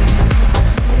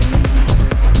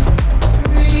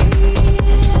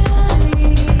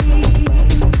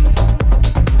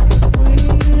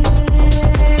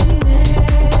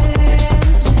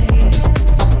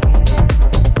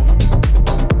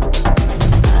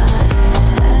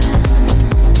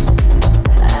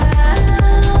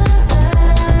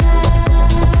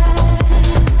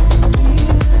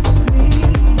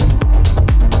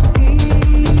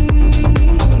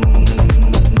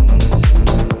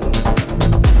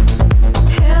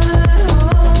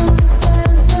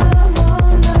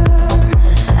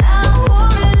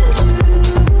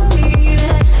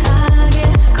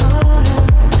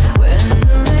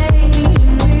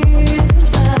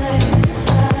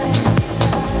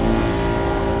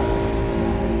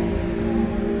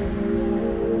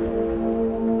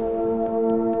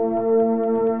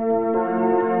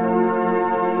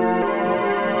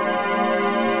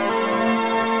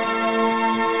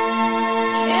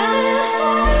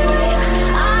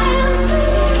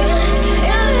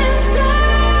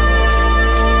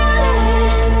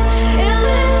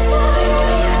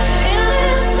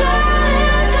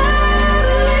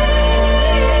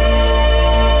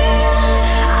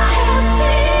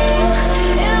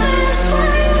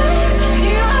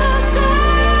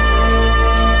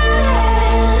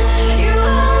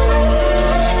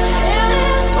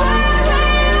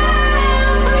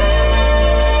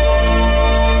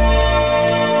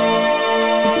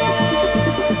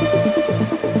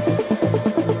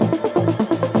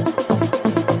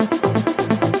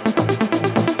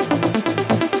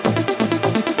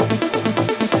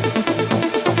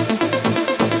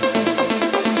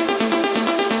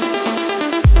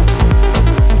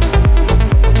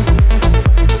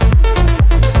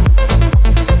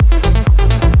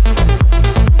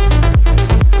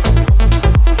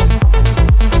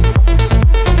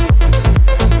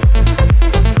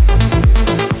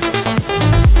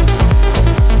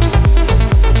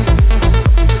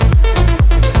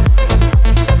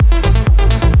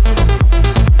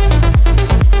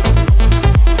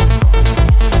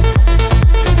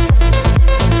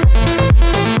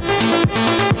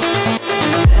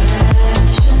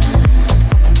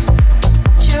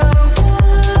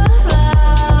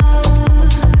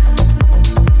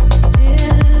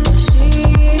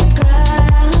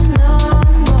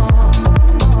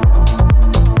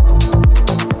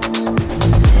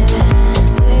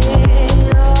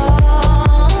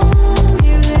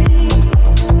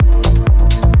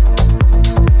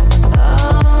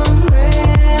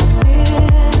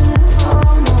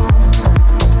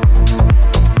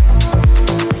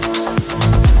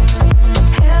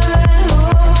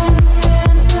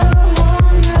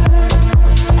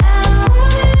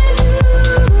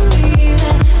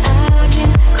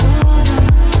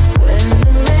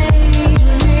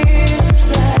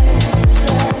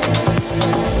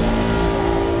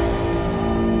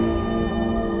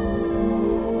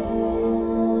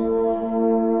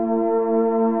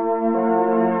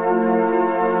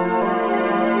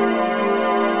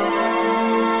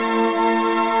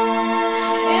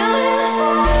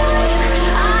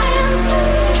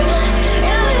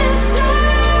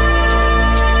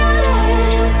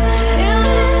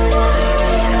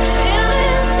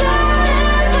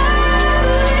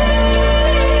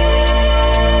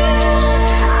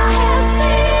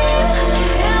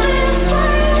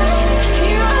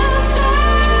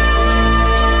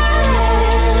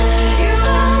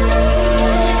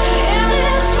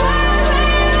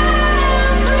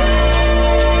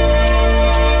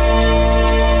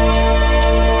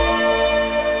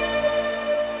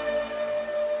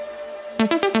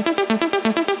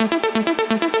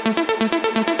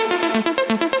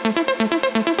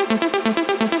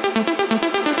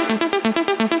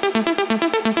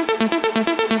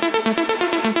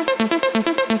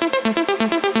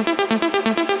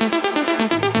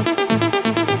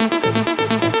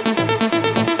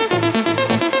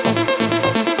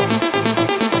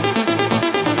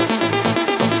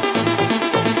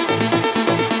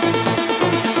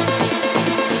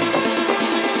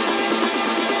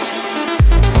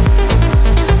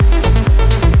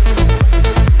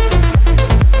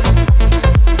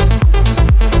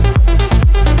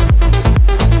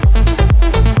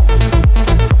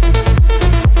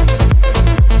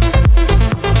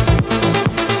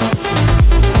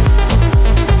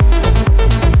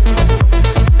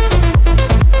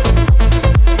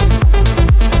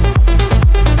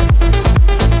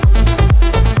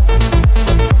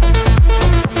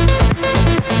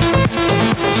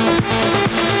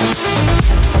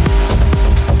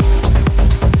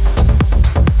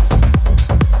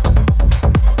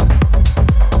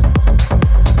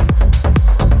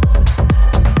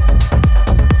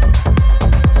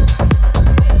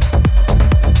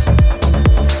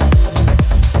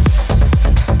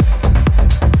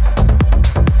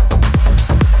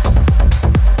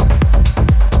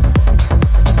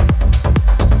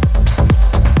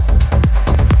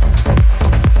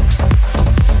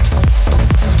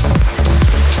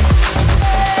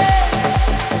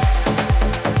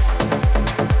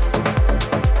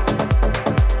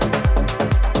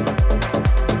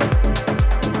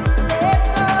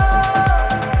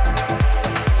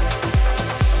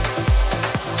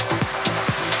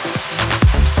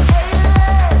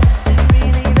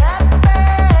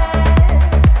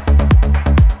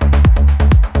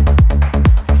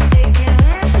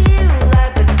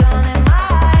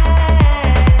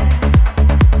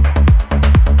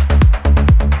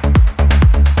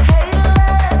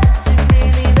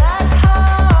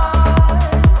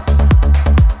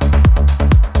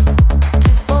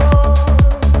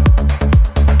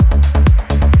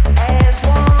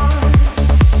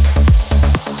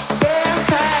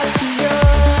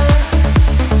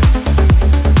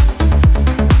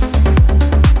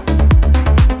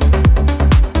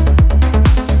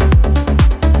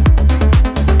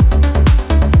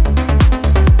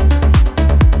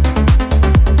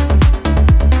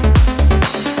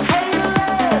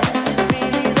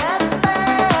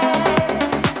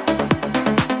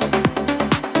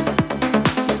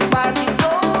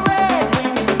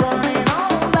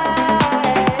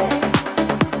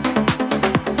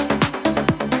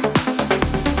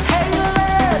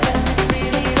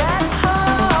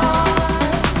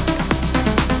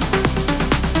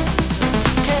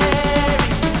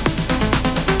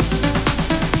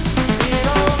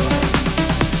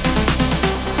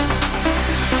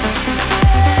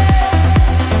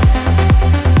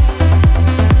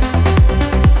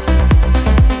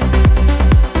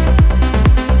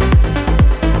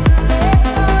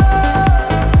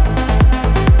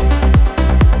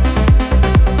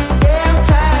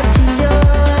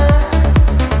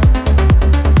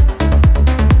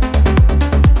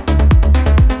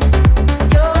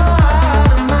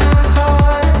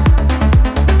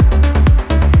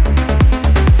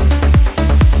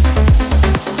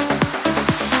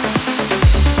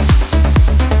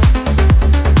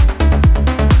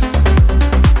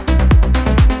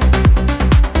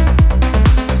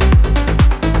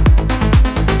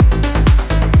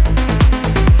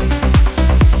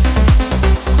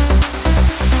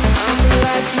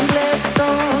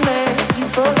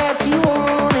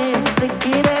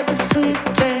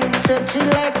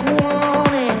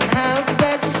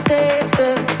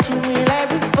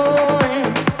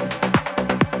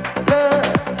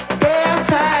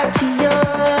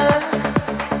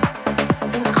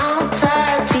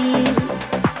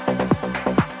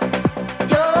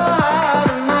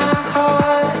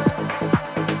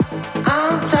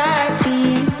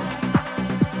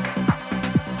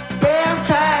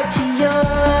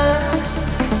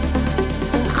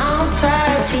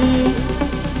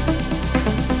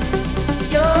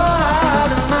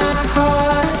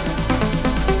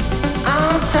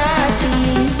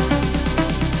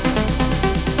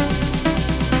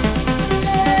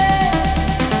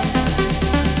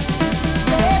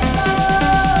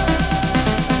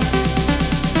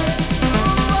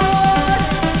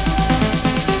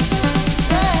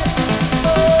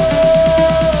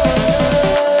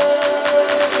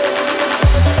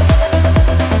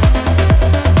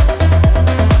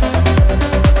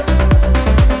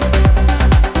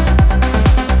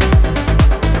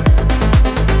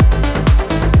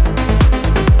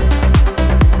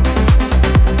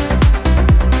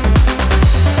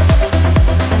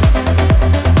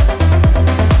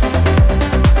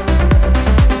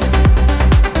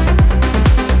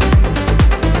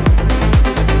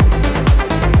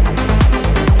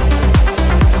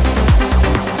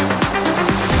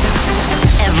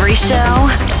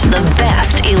 The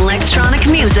best electronic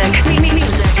music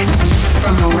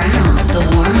from around the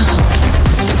world.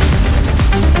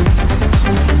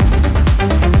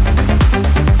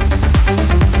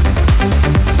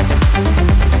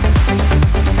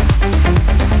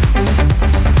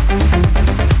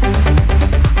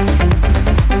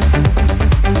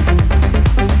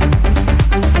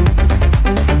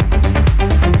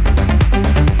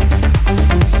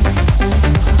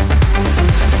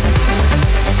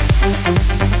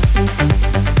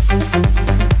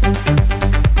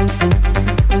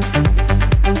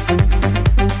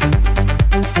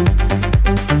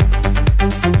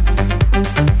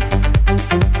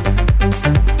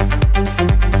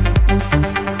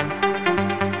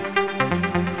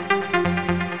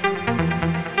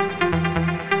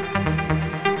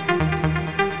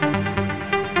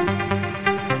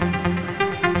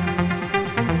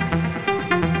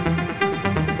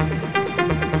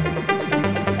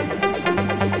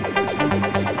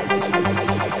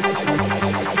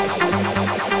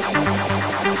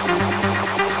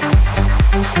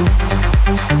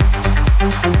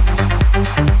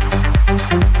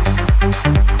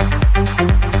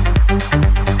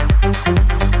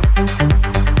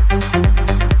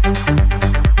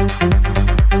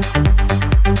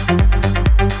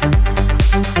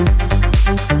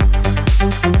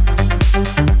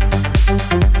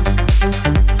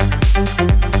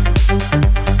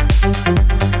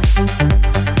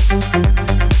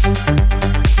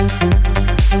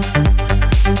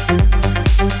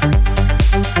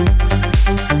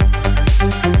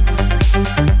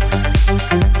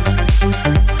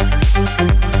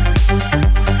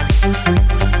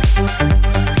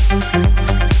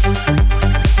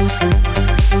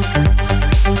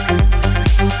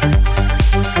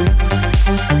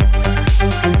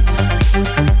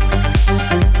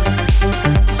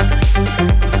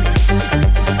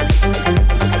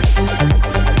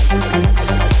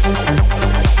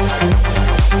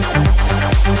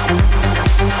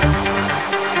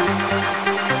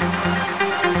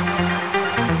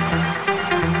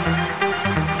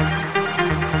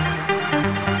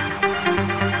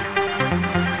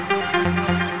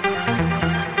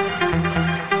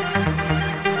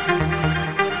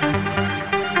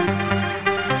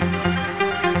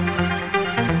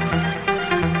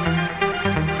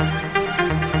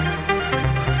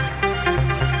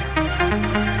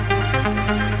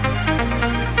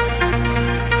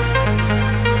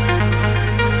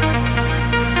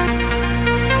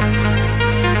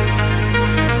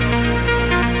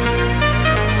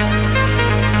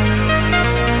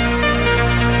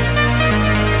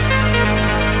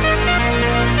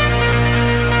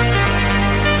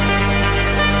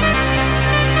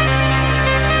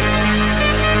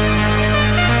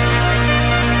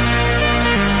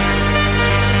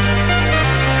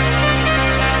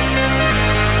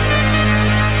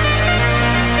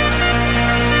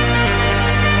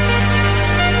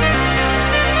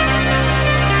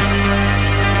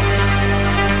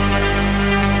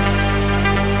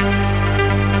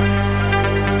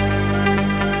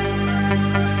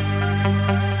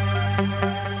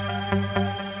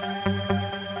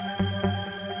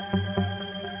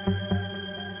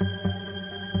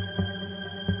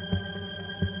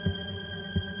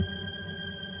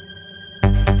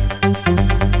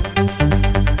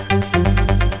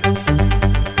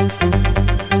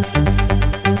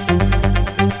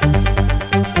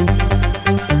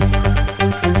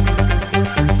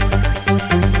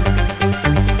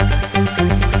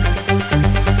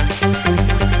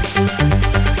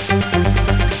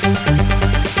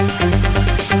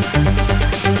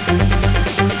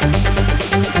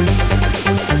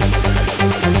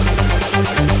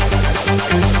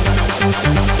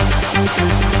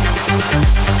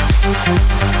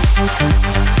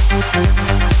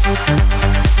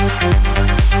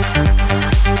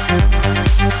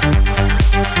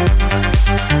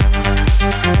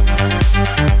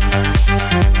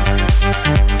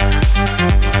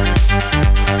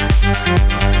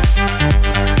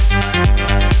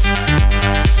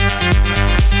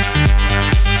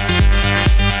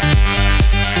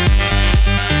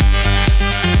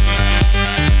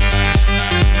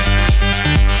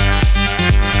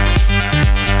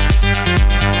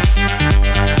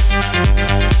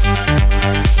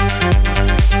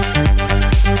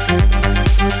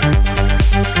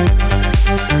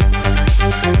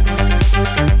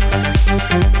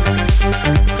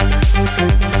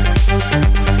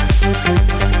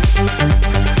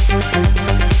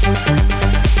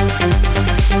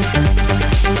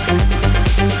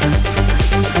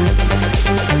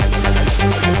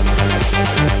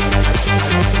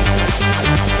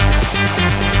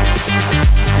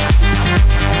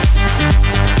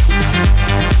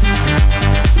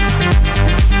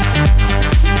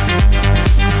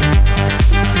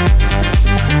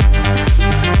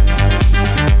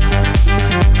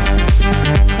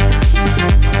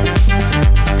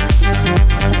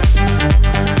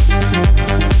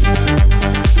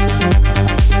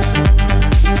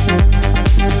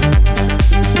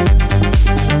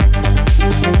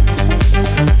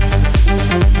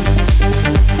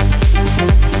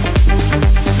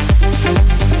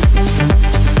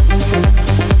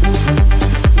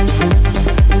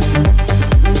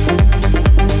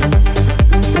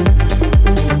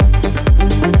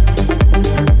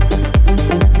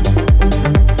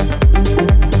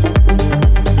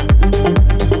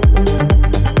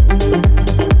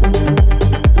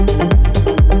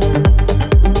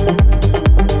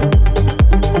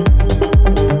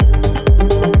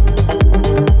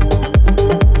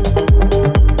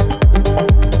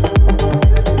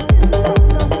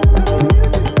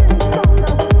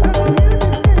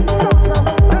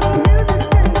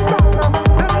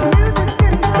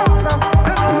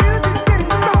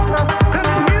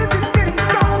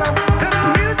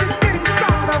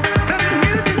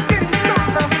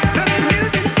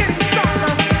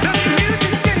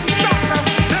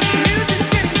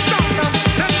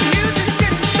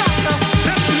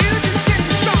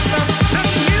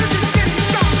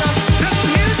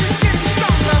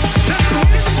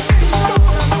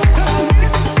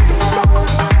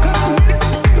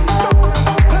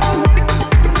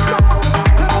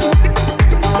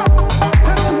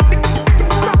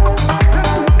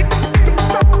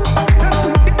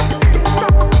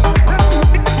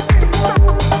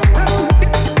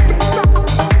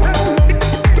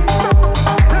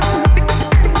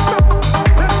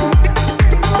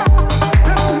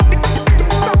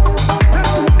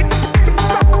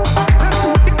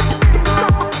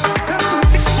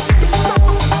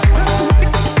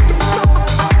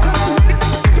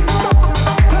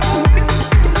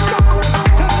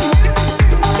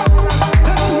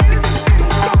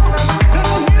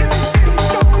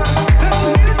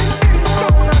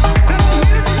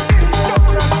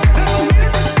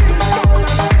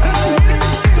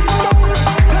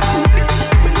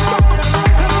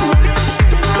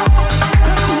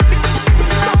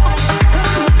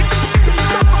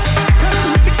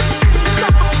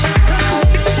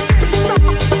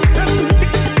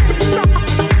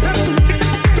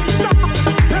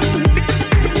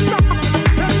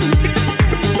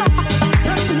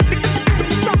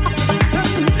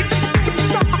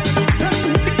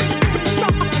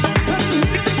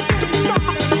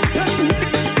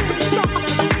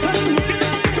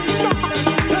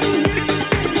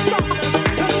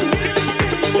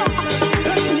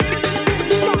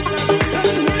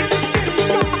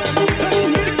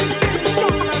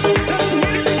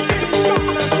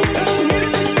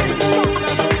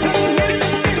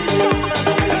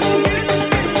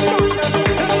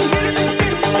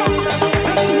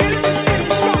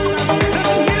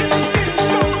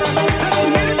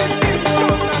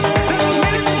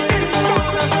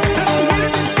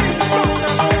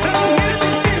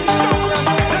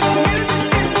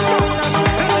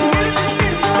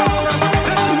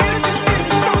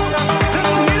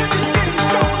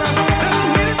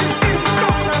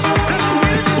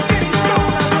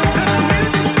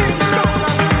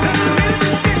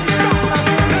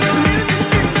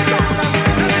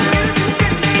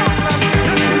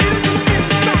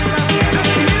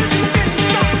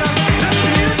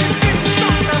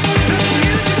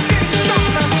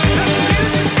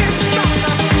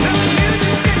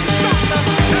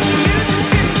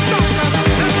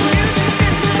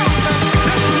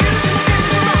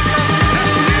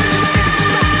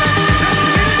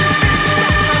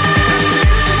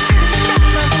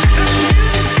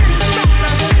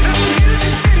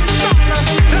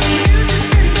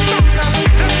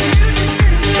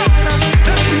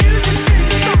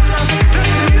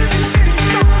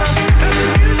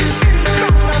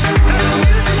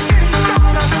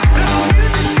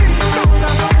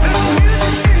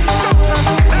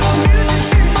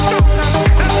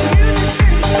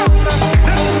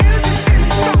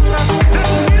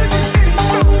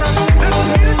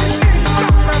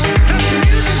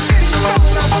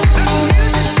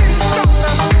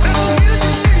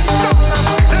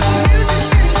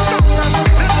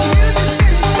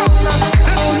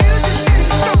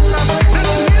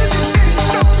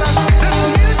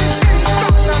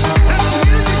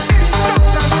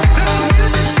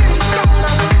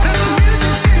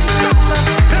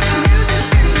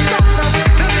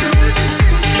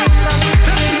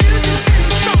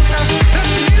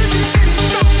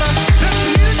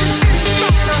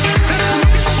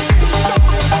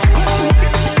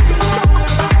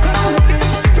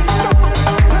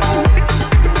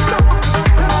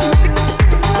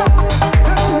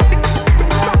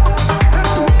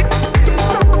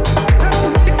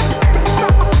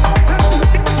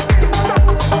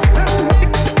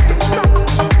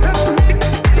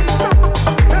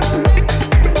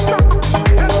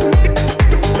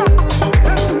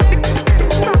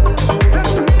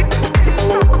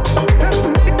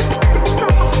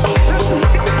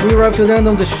 arrived to the end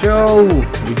of the show.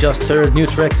 We just heard new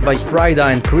tracks by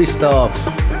Prida and Christoph,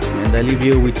 and I leave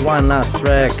you with one last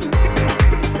track.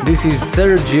 This is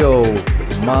Sergio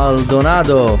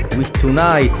Maldonado with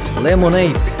Tonight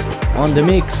Lemonade on the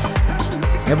mix.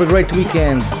 Have a great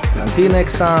weekend. Until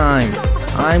next time,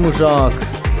 I'm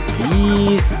Ujox.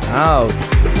 Peace out.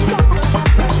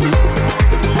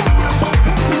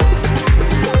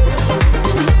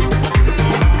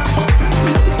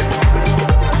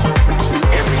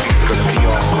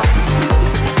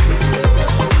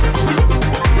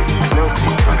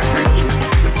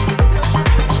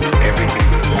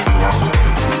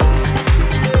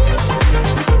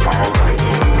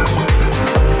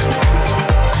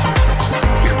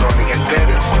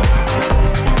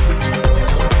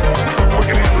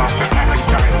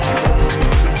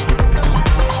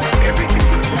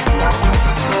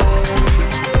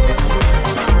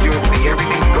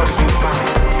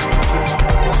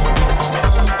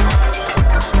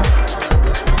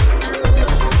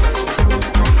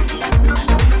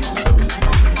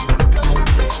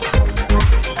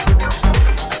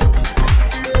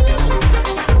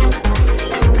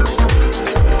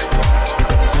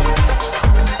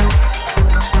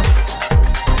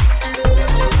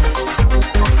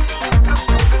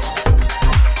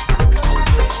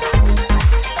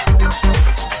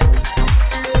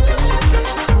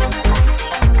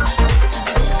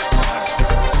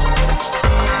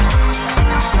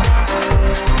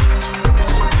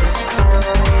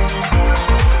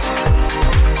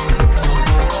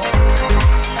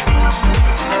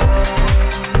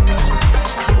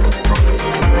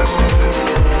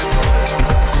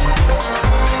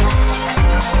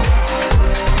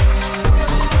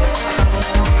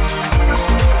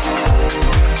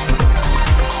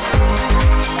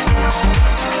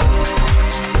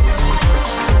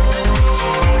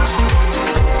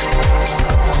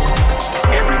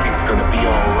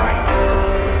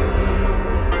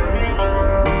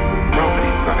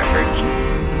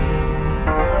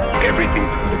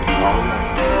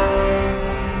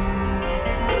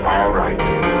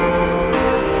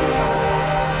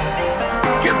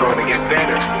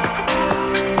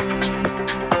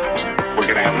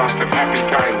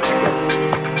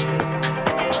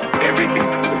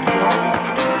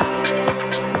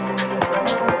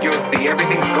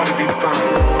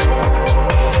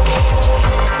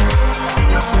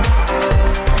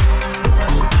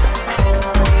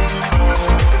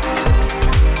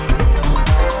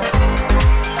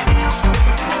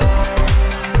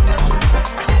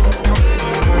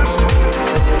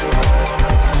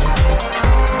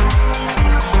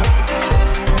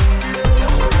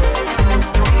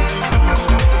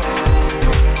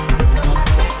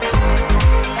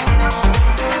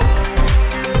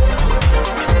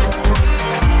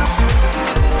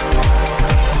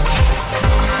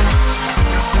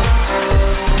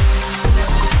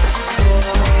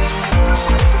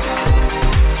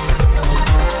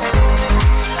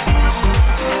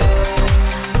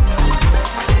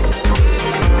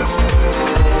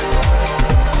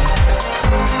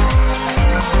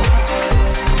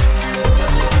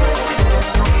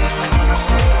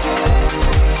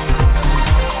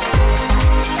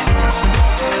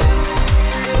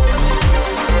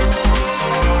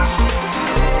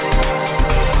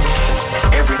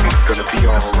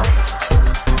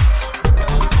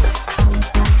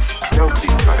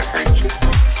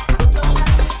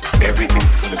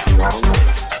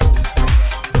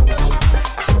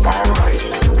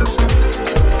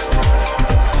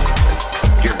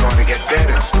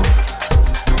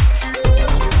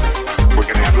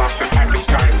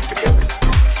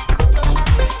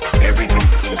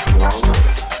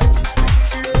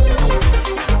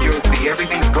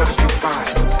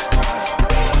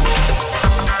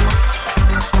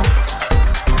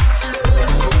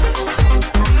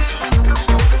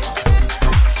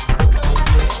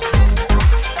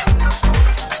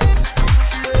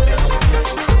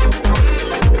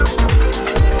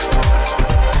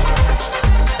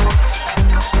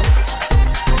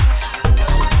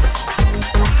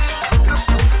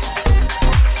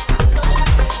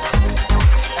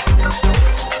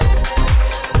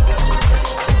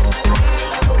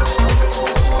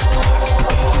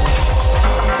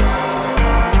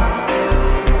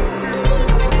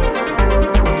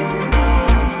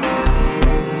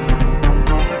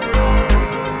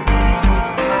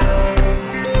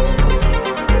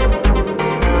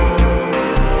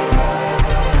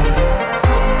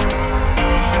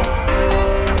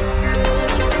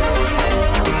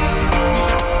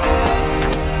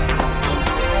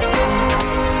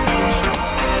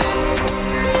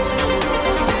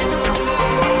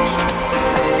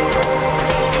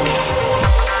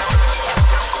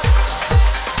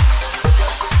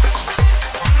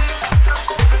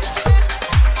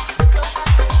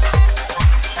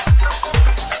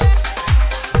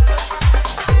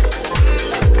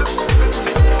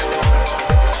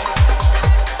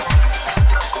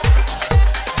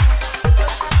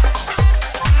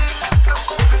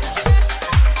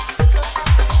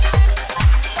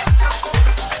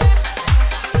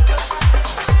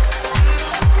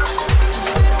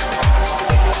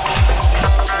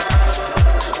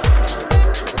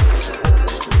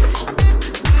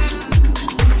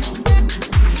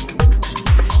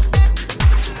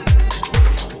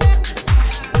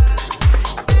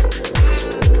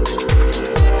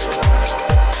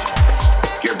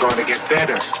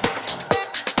 better.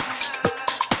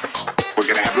 We're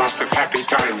gonna have lots of happy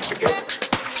times together.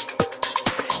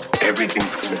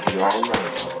 Everything's gonna be all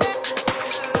right.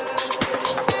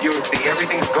 You'll see,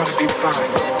 everything's gonna be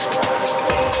fine.